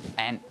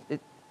 And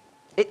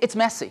it's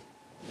messy.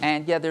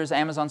 And yeah, there's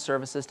Amazon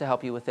services to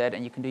help you with it,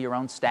 and you can do your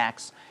own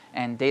stacks.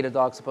 And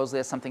Datadog supposedly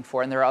has something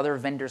for it, and there are other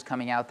vendors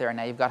coming out there, and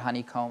now you've got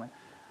Honeycomb.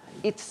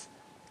 It's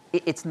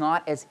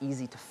not as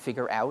easy to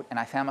figure out, and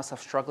I found myself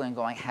struggling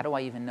going, how do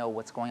I even know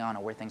what's going on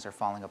and where things are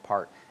falling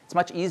apart? It's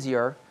much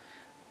easier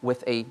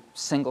with a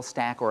single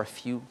stack or a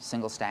few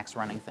single stacks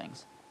running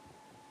things.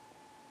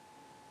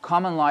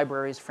 Common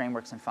libraries,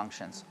 frameworks, and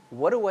functions.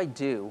 What do I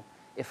do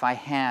if I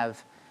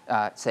have,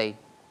 say,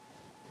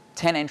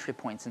 10 entry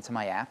points into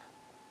my app?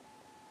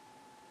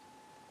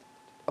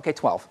 OK,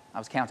 12. I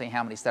was counting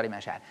how many study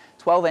mesh had.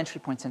 12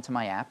 entry points into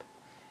my app,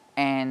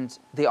 and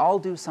they all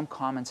do some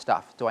common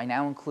stuff. Do I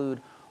now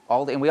include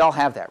all the, and we all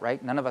have that,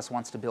 right? None of us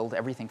wants to build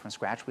everything from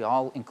scratch. We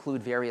all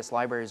include various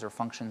libraries or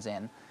functions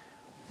in.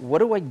 What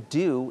do I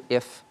do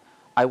if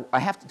I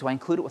have to, do I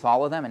include it with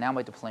all of them, and now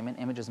my deployment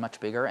image is much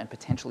bigger, and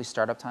potentially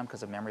startup time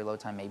because of memory load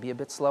time may be a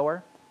bit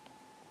slower?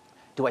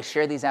 Do I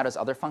share these out as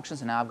other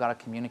functions, and now I've got to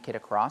communicate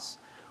across?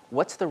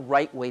 What's the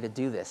right way to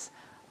do this?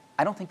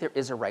 I don't think there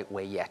is a right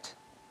way yet.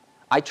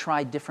 I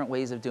tried different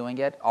ways of doing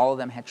it. All of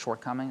them had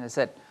shortcomings. I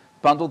said,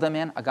 bundled them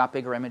in, I got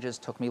bigger images,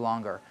 took me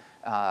longer.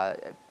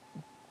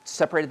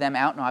 Separated them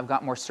out, now I've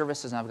got more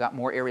services, and I've got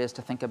more areas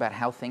to think about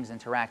how things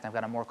interact. I've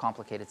got a more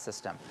complicated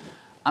system.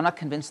 I'm not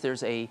convinced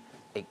there's a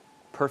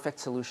perfect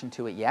solution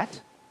to it yet.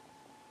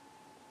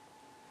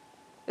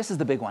 This is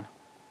the big one,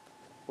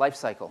 life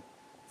cycle.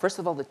 First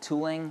of all, the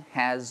tooling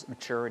has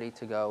maturity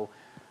to go,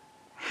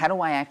 how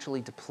do I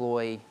actually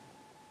deploy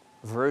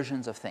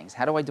versions of things?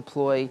 How do I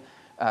deploy,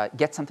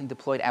 get something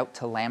deployed out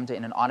to Lambda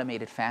in an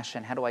automated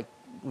fashion? How do I,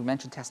 we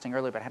mentioned testing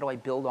earlier, but how do I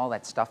build all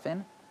that stuff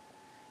in?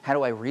 How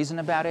do I reason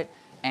about it?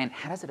 And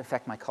how does it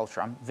affect my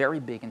culture? I'm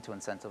very big into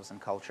incentives and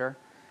culture.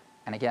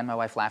 And again, my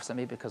wife laughs at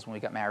me because when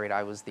we got married,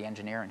 I was the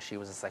engineer and she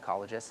was a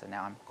psychologist, and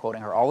now I'm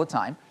quoting her all the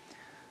time.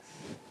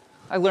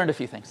 I learned a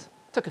few things.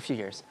 It took a few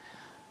years.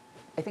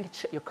 I think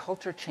your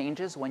culture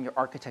changes when your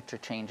architecture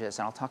changes,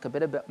 and I'll talk a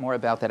bit more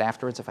about that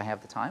afterwards if I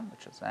have the time,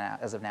 which is,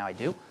 as of now I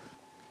do.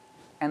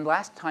 And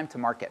last, time to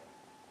market.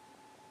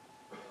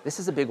 This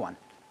is a big one.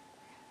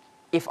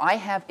 If I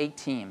have a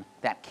team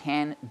that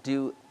can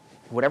do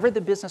whatever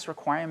the business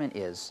requirement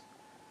is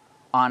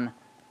on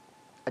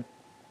a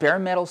bare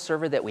metal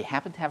server that we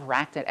happen to have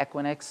racked at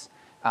Equinix,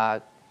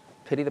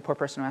 pity the poor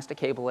person who has to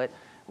cable it,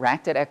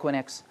 racked at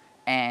Equinix,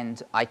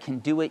 and I can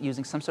do it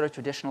using some sort of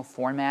traditional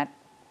format,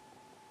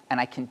 and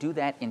I can do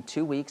that in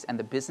 2 weeks, and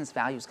the business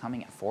value is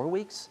coming in 4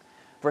 weeks,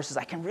 versus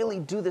I can really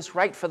do this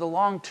right for the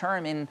long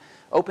term in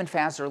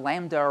OpenFaaS or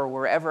Lambda or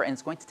wherever, and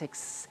it's going to take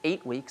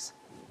 8 weeks.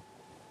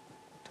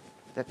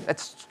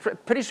 That's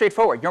pretty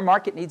straightforward. Your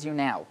market needs you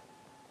now.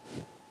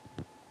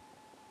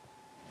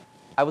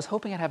 I was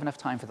hoping I'd have enough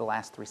time for the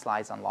last 3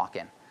 slides on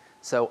lock-in.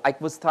 So I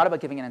thought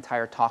about giving an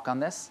entire talk on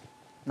this.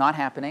 Not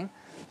happening.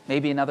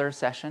 Maybe another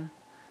session.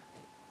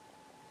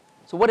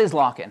 So what is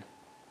lock-in?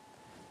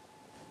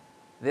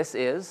 This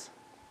is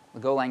the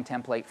Golang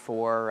template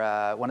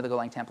for, one of the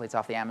Golang templates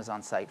off the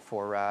Amazon site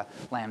for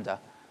Lambda.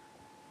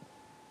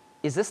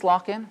 Is this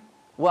lock-in?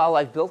 Well,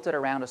 I've built it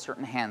around a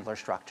certain handler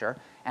structure,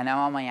 and now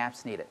all my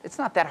apps need it. It's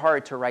not that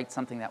hard to write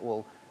something that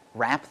will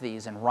wrap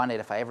these and run it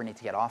if I ever need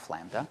to get off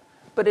Lambda.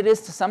 But it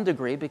is to some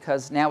degree,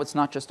 because now it's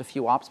not just a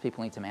few ops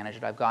people need to manage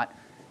it. I've got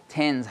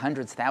tens,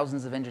 hundreds,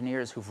 thousands of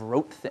engineers who've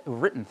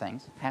written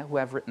things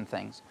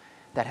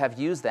that have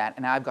used that,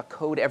 and now I've got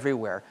code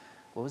everywhere.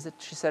 What was it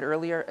she said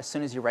earlier? As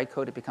soon as you write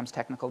code, it becomes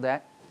technical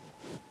debt.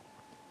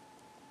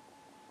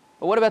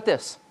 But what about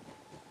this?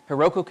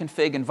 Heroku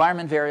config,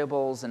 environment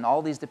variables, and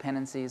all these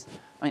dependencies.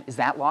 I mean, is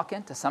that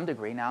lock-in? To some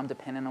degree, now I'm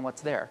dependent on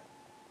what's there.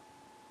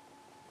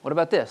 What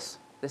about this?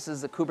 This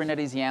is a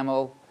Kubernetes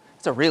YAML.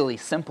 It's a really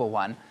simple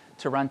one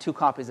to run 2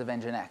 copies of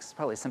Nginx. It's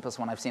probably the simplest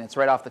one I've seen. It's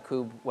right off the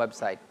Kube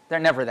website. They're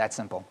never that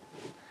simple.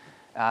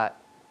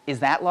 Is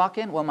that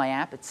lock-in? Well, my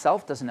app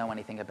itself doesn't know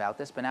anything about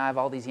this, but now I have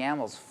all these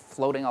YAMLs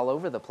floating all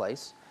over the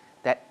place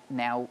that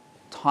now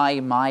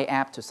tie my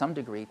app to some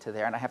degree to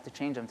there, and I have to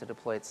change them to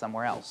deploy it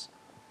somewhere else.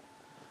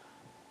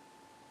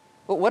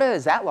 But what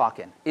is that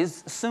lock-in?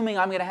 Is assuming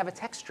I'm going to have a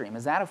text stream,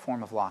 is that a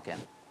form of lock-in?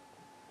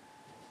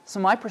 So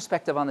my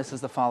perspective on this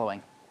is the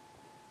following.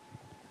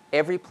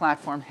 Every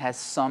platform has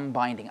some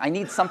binding. I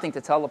need something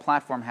to tell the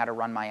platform how to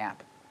run my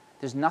app.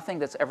 There's nothing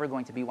that's ever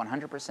going to be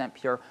 100%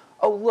 pure.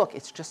 Oh, look,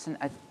 it's just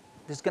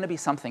there's going to be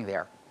something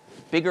there.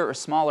 bigger or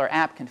smaller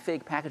app,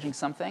 config, packaging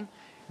something,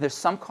 there's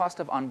some cost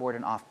of onboard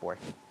and offboard.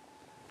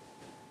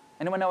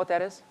 Anyone know what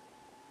that is?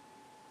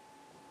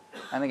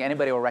 I think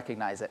anybody will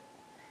recognize it.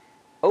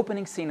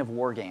 Opening scene of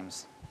War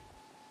Games.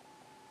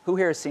 Who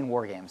here has seen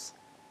War Games?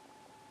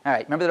 All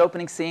right, remember that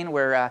opening scene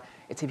where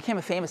he became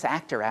a famous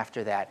actor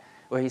after that,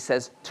 where he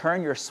says,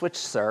 "Turn your switch,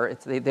 sir."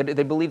 They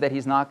believe that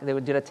he's not, they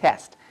did a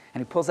test.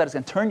 And he pulls out his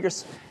gun, "Turn your,"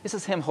 this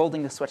is him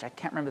holding the switch. I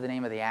can't remember the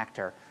name of the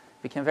actor.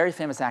 Became a very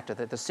famous actor,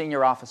 the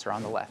senior officer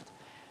on the left.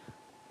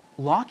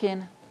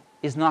 Lock-in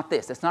is not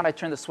this. It's not I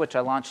turn the switch, I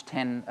launch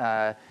 10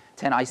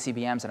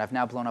 ICBMs, and I've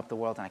now blown up the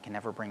world, and I can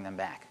never bring them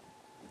back.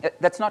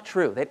 That's not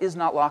true. That is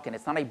not lock-in.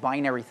 It's not a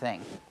binary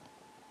thing.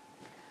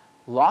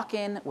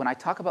 Lock-in, when I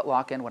talk about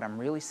lock-in, what I'm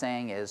really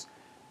saying is,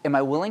 am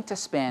I willing to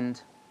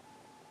spend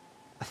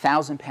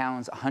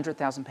 £1,000,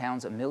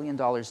 £100,000, £1 million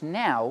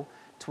now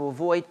to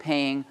avoid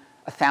paying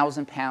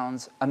 £1,000,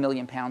 £1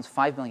 million,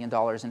 $5 million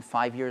in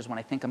 5 years when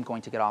I think I'm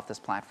going to get off this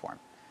platform?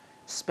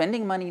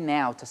 Spending money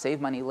now to save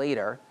money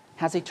later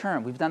has a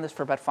term. We've done this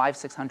for about 500,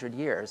 600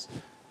 years.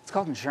 It's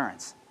called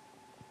insurance.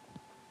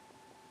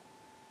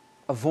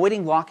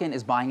 Avoiding lock-in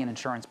is buying an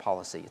insurance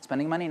policy. It's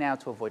spending money now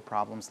to avoid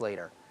problems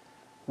later.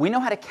 We know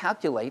how to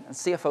calculate, and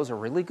CFOs are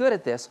really good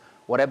at this,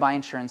 what I buy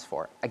insurance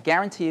for. I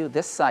guarantee you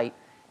this site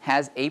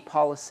has a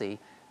policy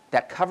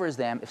that covers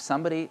them if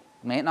somebody,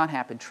 may it not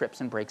happen, trips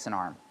and breaks an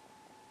arm.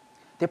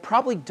 They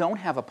probably don't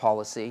have a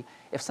policy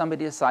if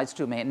somebody decides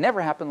to, may it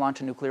never happen,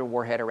 launch a nuclear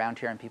warhead around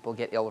here and people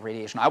get ill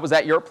radiation. I was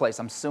at your place,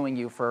 I'm suing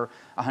you for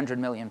 £100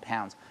 million.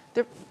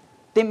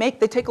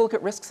 They take a look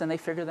at risks and they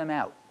figure them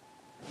out.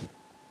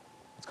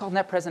 It's called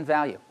net present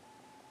value.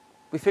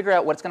 We figure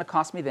out what it's going to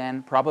cost me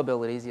then,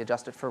 probabilities, you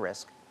adjust it for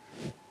risk.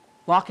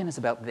 Lock-in is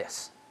about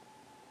this.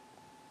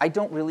 I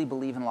don't really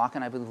believe in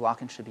lock-in. I believe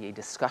lock-in should be a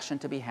discussion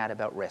to be had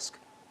about risk.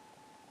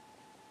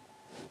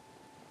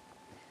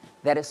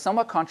 That is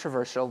somewhat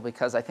controversial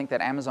because I think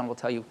that Amazon will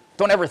tell you,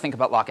 don't ever think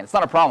about lock-in. It's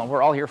not a problem.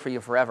 We're all here for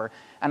you forever.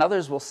 And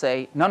others will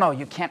say, no, no,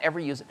 you can't ever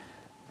use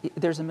it.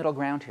 There's a middle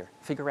ground here.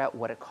 Figure out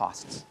what it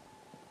costs.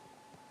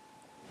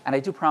 And I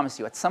do promise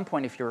you, at some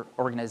point, if your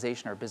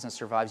organization or business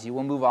survives, you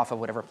will move off of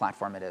whatever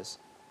platform it is.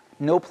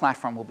 No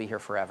platform will be here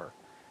forever.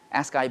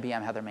 Ask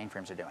IBM how their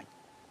mainframes are doing.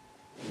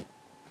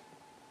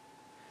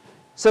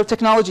 So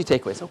technology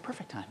takeaways. Oh,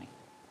 perfect timing.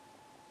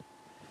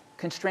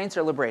 Constraints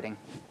are liberating.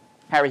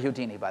 Harry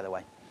Houdini, by the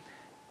way.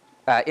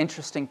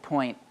 Interesting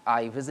point.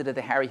 I visited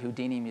the Harry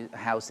Houdini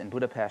house in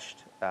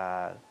Budapest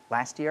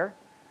last year.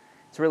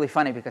 It's really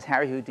funny because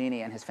Harry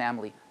Houdini and his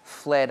family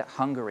fled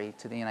Hungary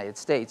to the United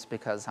States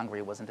because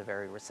Hungary wasn't a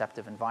very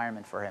receptive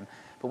environment for him.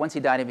 But once he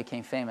died and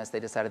became famous, they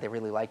decided they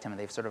really liked him and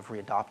they've sort of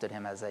readopted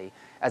him as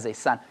a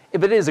son.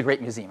 But it is a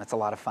great museum. It's a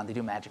lot of fun. They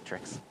do magic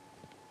tricks.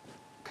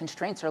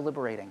 Constraints are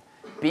liberating.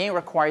 Being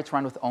required to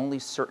run with only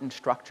certain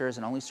structures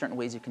and only certain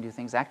ways you can do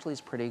things actually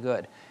is pretty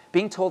good.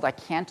 Being told I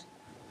can't,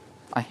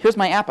 here's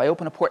my app, I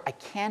open a port, I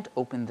can't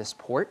open this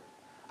port,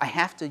 I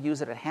have to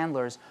use it at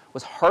handlers,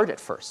 was hard at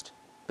first.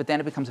 But then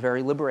it becomes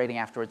very liberating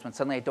afterwards when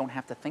suddenly I don't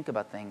have to think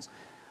about things.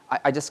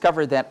 I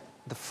discovered that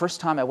the first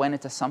time I went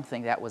into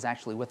something that was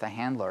actually with a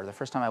handler, the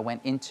first time I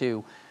went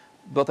into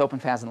both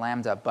OpenFaaS and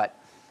Lambda, but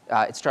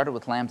it started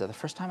with Lambda. The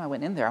first time I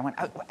went in there, I went,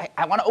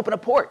 I want to open a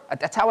port.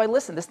 That's how I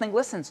listen. This thing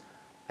listens.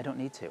 I don't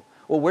need to.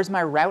 Well, where's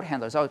my route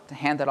handlers? Oh, to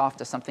hand it off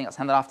to something else.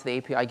 Hand it off to the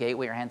API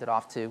gateway or hand it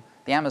off to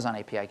the Amazon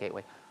API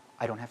gateway.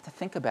 I don't have to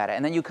think about it.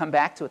 And then you come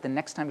back to it the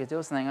next time you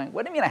do something, like,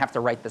 what do you mean I have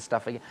to write this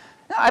stuff again?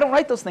 No, I don't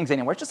write those things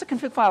anymore. It's just a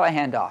config file I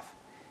hand off.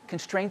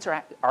 Constraints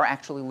are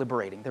actually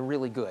liberating. They're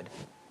really good,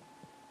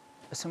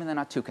 assuming they're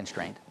not too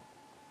constrained.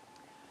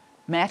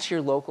 Match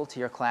your local to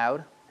your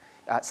cloud.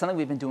 Something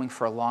we've been doing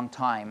for a long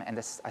time, and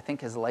this, I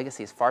think, his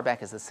legacy as far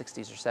back as the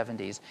 60s or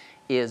 70s,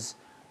 is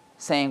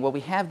saying, well, we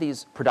have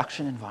these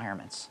production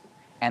environments,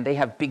 and they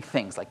have big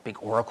things like big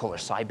Oracle or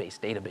Sybase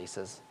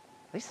databases.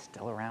 Are they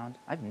still around?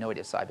 I have no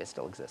idea if Sybase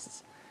still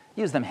exists.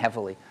 Use them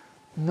heavily.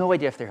 No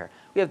idea if they're here.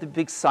 We have the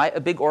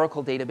big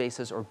Oracle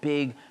databases or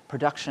big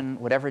production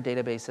whatever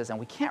databases, and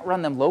we can't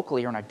run them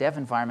locally or in our dev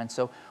environment,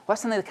 so we'll have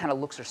something that kind of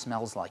looks or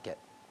smells like it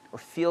or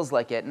feels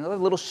like it, and a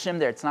little shim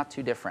there. It's not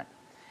too different.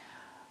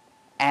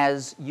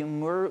 As you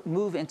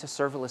move into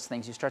serverless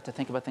things, you start to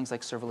think about things like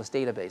serverless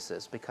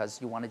databases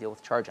because you want to deal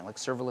with charging, like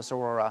serverless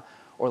Aurora,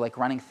 or like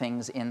running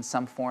things in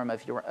some form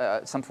of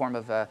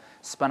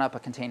spun up a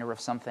container of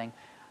something.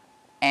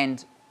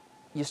 And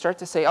you start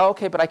to say, oh,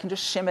 okay, but I can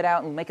just shim it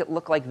out and make it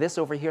look like this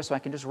over here so I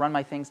can just run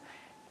my things.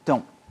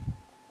 Don't.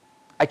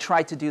 I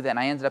tried to do that, and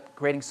I ended up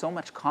creating so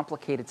much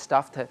complicated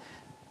stuff to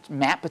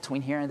map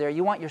between here and there.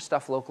 You want your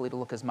stuff locally to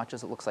look as much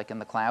as it looks like in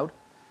the cloud,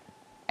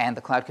 and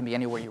the cloud can be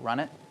anywhere you run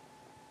it.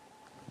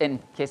 In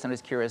case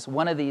anybody's curious,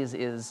 one of these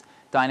is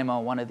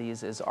Dynamo, one of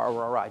these is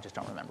Aurora. I just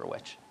don't remember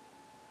which.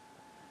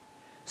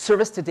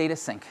 Service to data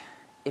sync.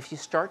 If you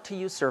start to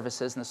use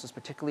services, and this was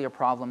particularly a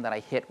problem that I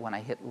hit when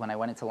I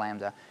went into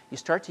Lambda, you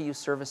start to use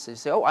services,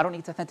 say, oh, I don't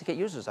need to authenticate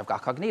users. I've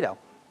got Cognito.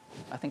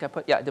 I think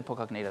I did put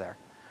Cognito there.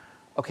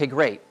 OK,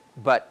 great.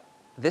 But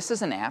This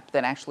is an app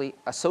that actually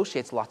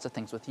associates lots of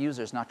things with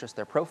users, not just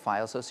their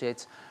profile,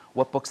 associates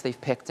what books they've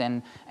picked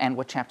and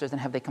what chapters and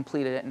have they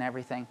completed it and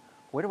everything.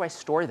 Where do I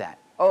store that?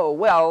 Oh,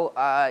 well,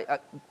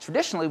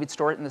 traditionally we'd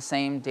store it in the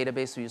same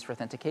database we use for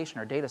authentication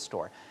or data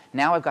store.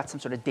 Now I've got some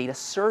sort of data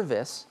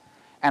service,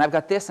 and I've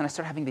got this, and I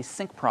start having these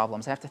sync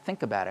problems. I have to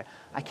think about it.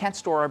 I can't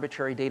store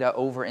arbitrary data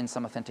over in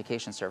some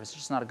authentication service. It's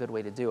just not a good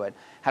way to do it.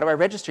 How do I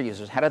register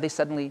users? How do they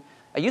suddenly,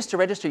 I used to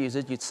register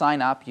users. You'd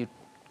sign up, you'd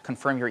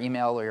confirm your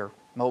email or your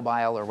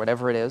mobile or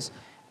whatever it is,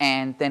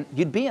 and then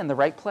you'd be in the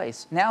right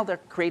place. Now they're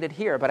created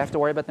here, but I have to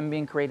worry about them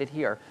being created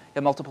here. You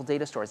have multiple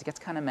data stores. It gets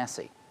kind of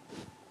messy.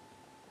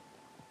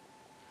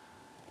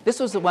 This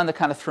was the one that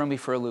kind of threw me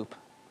for a loop.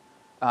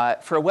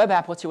 For a web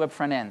app, what's your web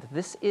front end?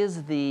 This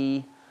is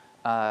the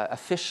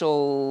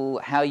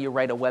official how you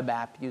write a web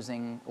app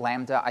using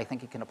Lambda. I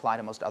think it can apply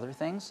to most other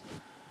things.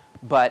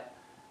 But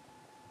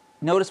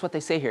notice what they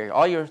say here.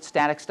 All your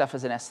static stuff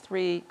is in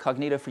S3,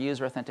 Cognito for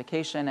user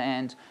authentication,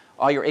 and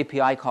all your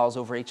API calls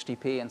over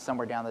HTTP. And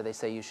somewhere down there they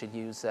say you should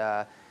use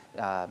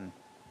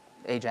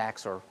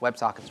Ajax or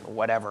WebSockets or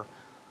whatever.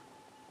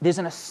 There's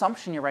an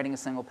assumption you're writing a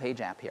single page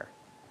app here.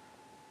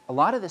 A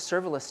lot of the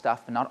serverless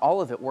stuff, but not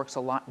all of it, works a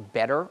lot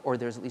better, or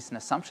there's at least an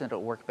assumption that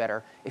it'll work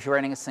better if you're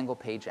writing a single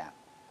page app.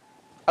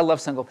 I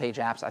love single page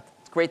apps.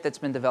 It's great that's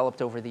been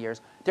developed over the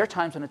years. There are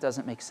times when it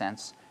doesn't make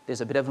sense.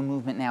 There's a bit of a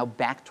movement now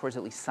back towards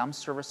at least some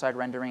server-side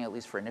rendering, at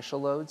least for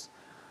initial loads.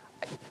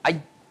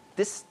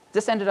 This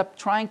ended up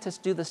trying to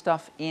do the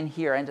stuff in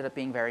here, ended up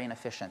being very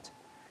inefficient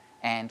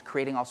and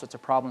creating all sorts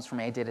of problems for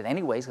me. I did it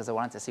anyways because I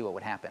wanted to see what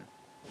would happen.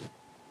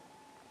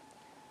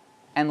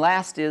 And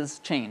last is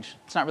change.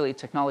 It's not really a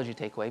technology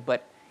takeaway,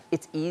 but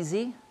it's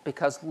easy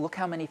because look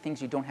how many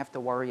things you don't have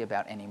to worry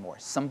about anymore.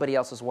 Somebody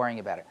else is worrying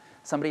about it.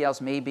 Somebody else,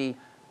 maybe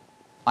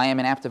I am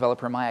an app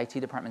developer, my IT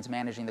department's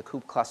managing the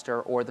kube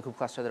cluster or the kube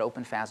cluster that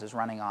OpenFaaS is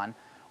running on,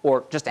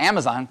 or just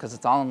Amazon because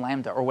it's all in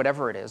Lambda, or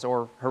whatever it is,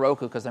 or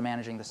Heroku because they're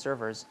managing the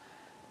servers.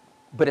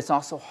 But it's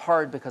also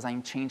hard because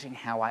I'm changing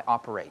how I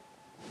operate.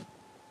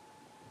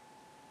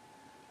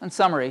 In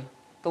summary,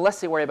 the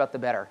less you worry about, the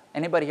better.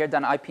 Anybody here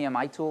done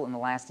IPMI tool in the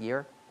last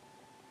year?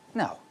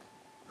 No.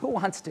 Who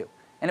wants to?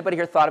 Anybody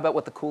here thought about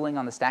what the cooling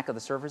on the stack of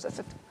the servers?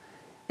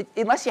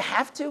 Unless you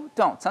have to,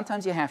 don't.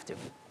 Sometimes you have to.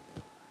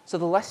 So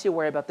the less you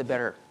worry about, the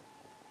better.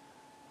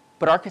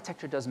 But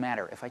architecture does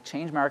matter. If I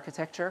change my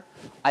architecture,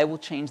 I will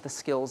change the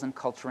skills and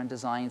culture and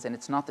designs. And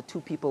it's not the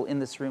 2 people in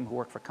this room who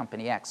work for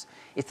company X.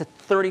 It's the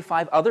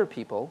 35 other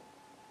people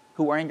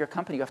who are in your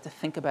company. You have to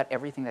think about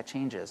everything that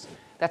changes.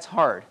 That's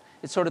hard.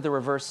 It's sort of the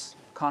reverse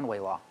Conway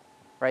law,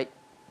 right?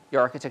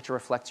 Your architecture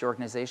reflects your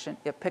organization.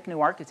 You pick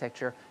new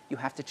architecture, you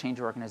have to change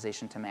your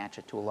organization to match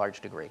it to a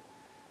large degree.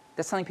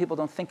 That's something people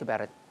don't think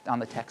about it on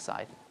the tech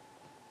side.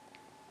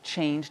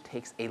 Change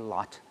takes a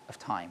lot of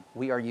time.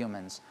 We are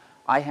humans.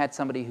 I had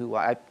somebody who,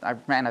 I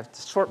ran a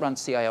short-run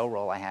CIO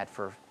role I had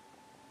for a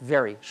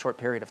very short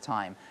period of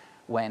time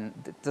when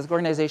the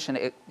organization,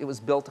 it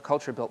was built, the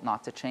culture built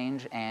not to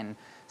change, and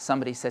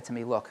somebody said to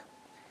me, look,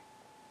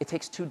 it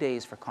takes 2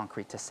 days for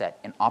concrete to set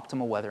in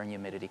optimal weather and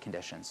humidity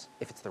conditions.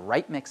 If it's the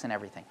right mix and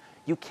everything,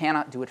 you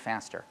cannot do it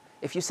faster.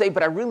 If you say,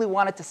 but I really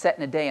want it to set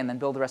in a day and then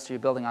build the rest of your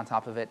building on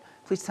top of it,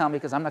 please tell me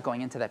because I'm not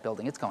going into that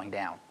building. It's going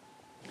down.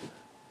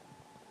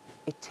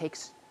 It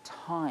takes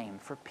time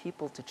for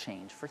people to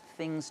change, for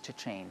things to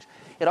change.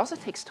 It also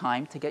takes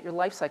time to get your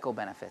lifecycle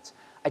benefits.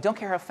 I don't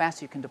care how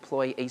fast you can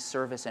deploy a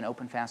service in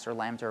OpenFaaS or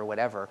Lambda or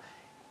whatever.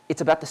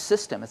 It's about the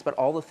system. It's about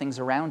all the things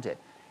around it.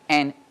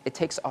 And it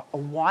takes a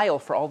while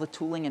for all the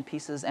tooling and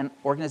pieces and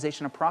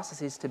organization of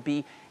processes to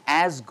be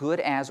as good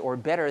as or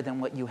better than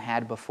what you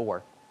had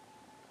before.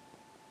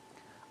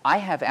 I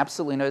have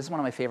absolutely no, this is one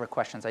of my favorite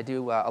questions. I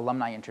do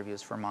alumni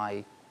interviews for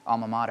my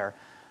alma mater.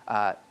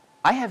 I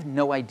have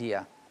no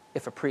idea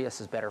if a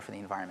Prius is better for the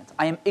environment.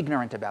 I am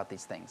ignorant about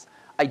these things.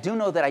 I do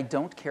know that I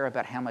don't care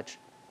about how much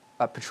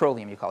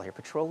petroleum, you call here,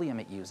 petroleum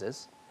it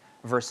uses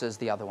versus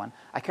the other one.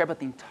 I care about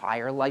the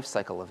entire life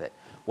cycle of it.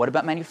 What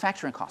about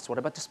manufacturing costs? What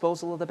about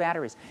disposal of the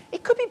batteries?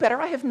 It could be better.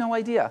 I have no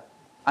idea.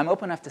 I'm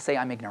open enough to say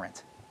I'm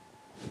ignorant.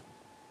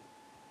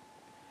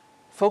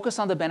 Focus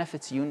on the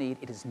benefits you need.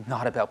 It is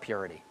not about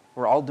purity.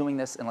 We're all doing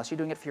this unless you're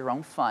doing it for your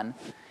own fun.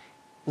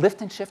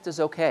 Lift and shift is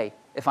OK.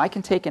 If I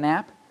can take an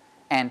app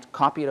and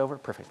copy it over,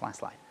 perfect, last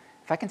slide.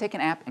 If I can take an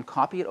app and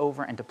copy it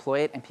over and deploy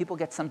it and people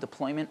get some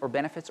deployment or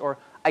benefits or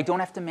I don't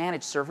have to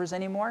manage servers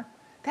anymore,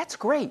 that's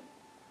great.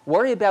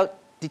 Worry about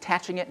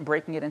detaching it and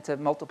breaking it into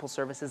multiple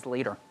services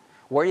later.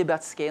 Worry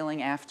about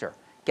scaling after.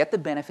 Get the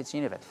benefits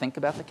you need of it. Think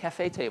about the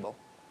cafe table.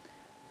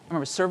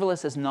 Remember,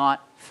 serverless is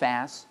not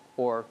FaaS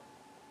or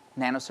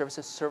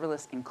nanoservices.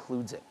 Serverless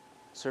includes it.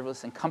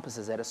 Serverless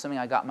encompasses it, assuming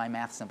I got my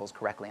math symbols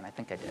correctly, and I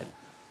think I did.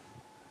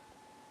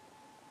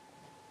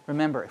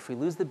 Remember, if we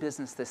lose the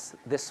business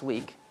this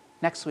week,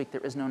 next week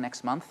there is no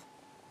next month,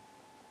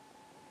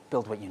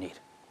 build what you need.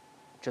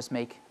 Just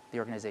make the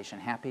organization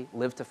happy.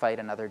 Live to fight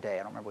another day.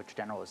 I don't remember which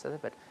general said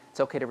it, but it's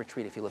OK to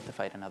retreat if you live to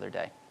fight another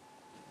day.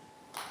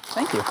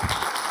 Thank you.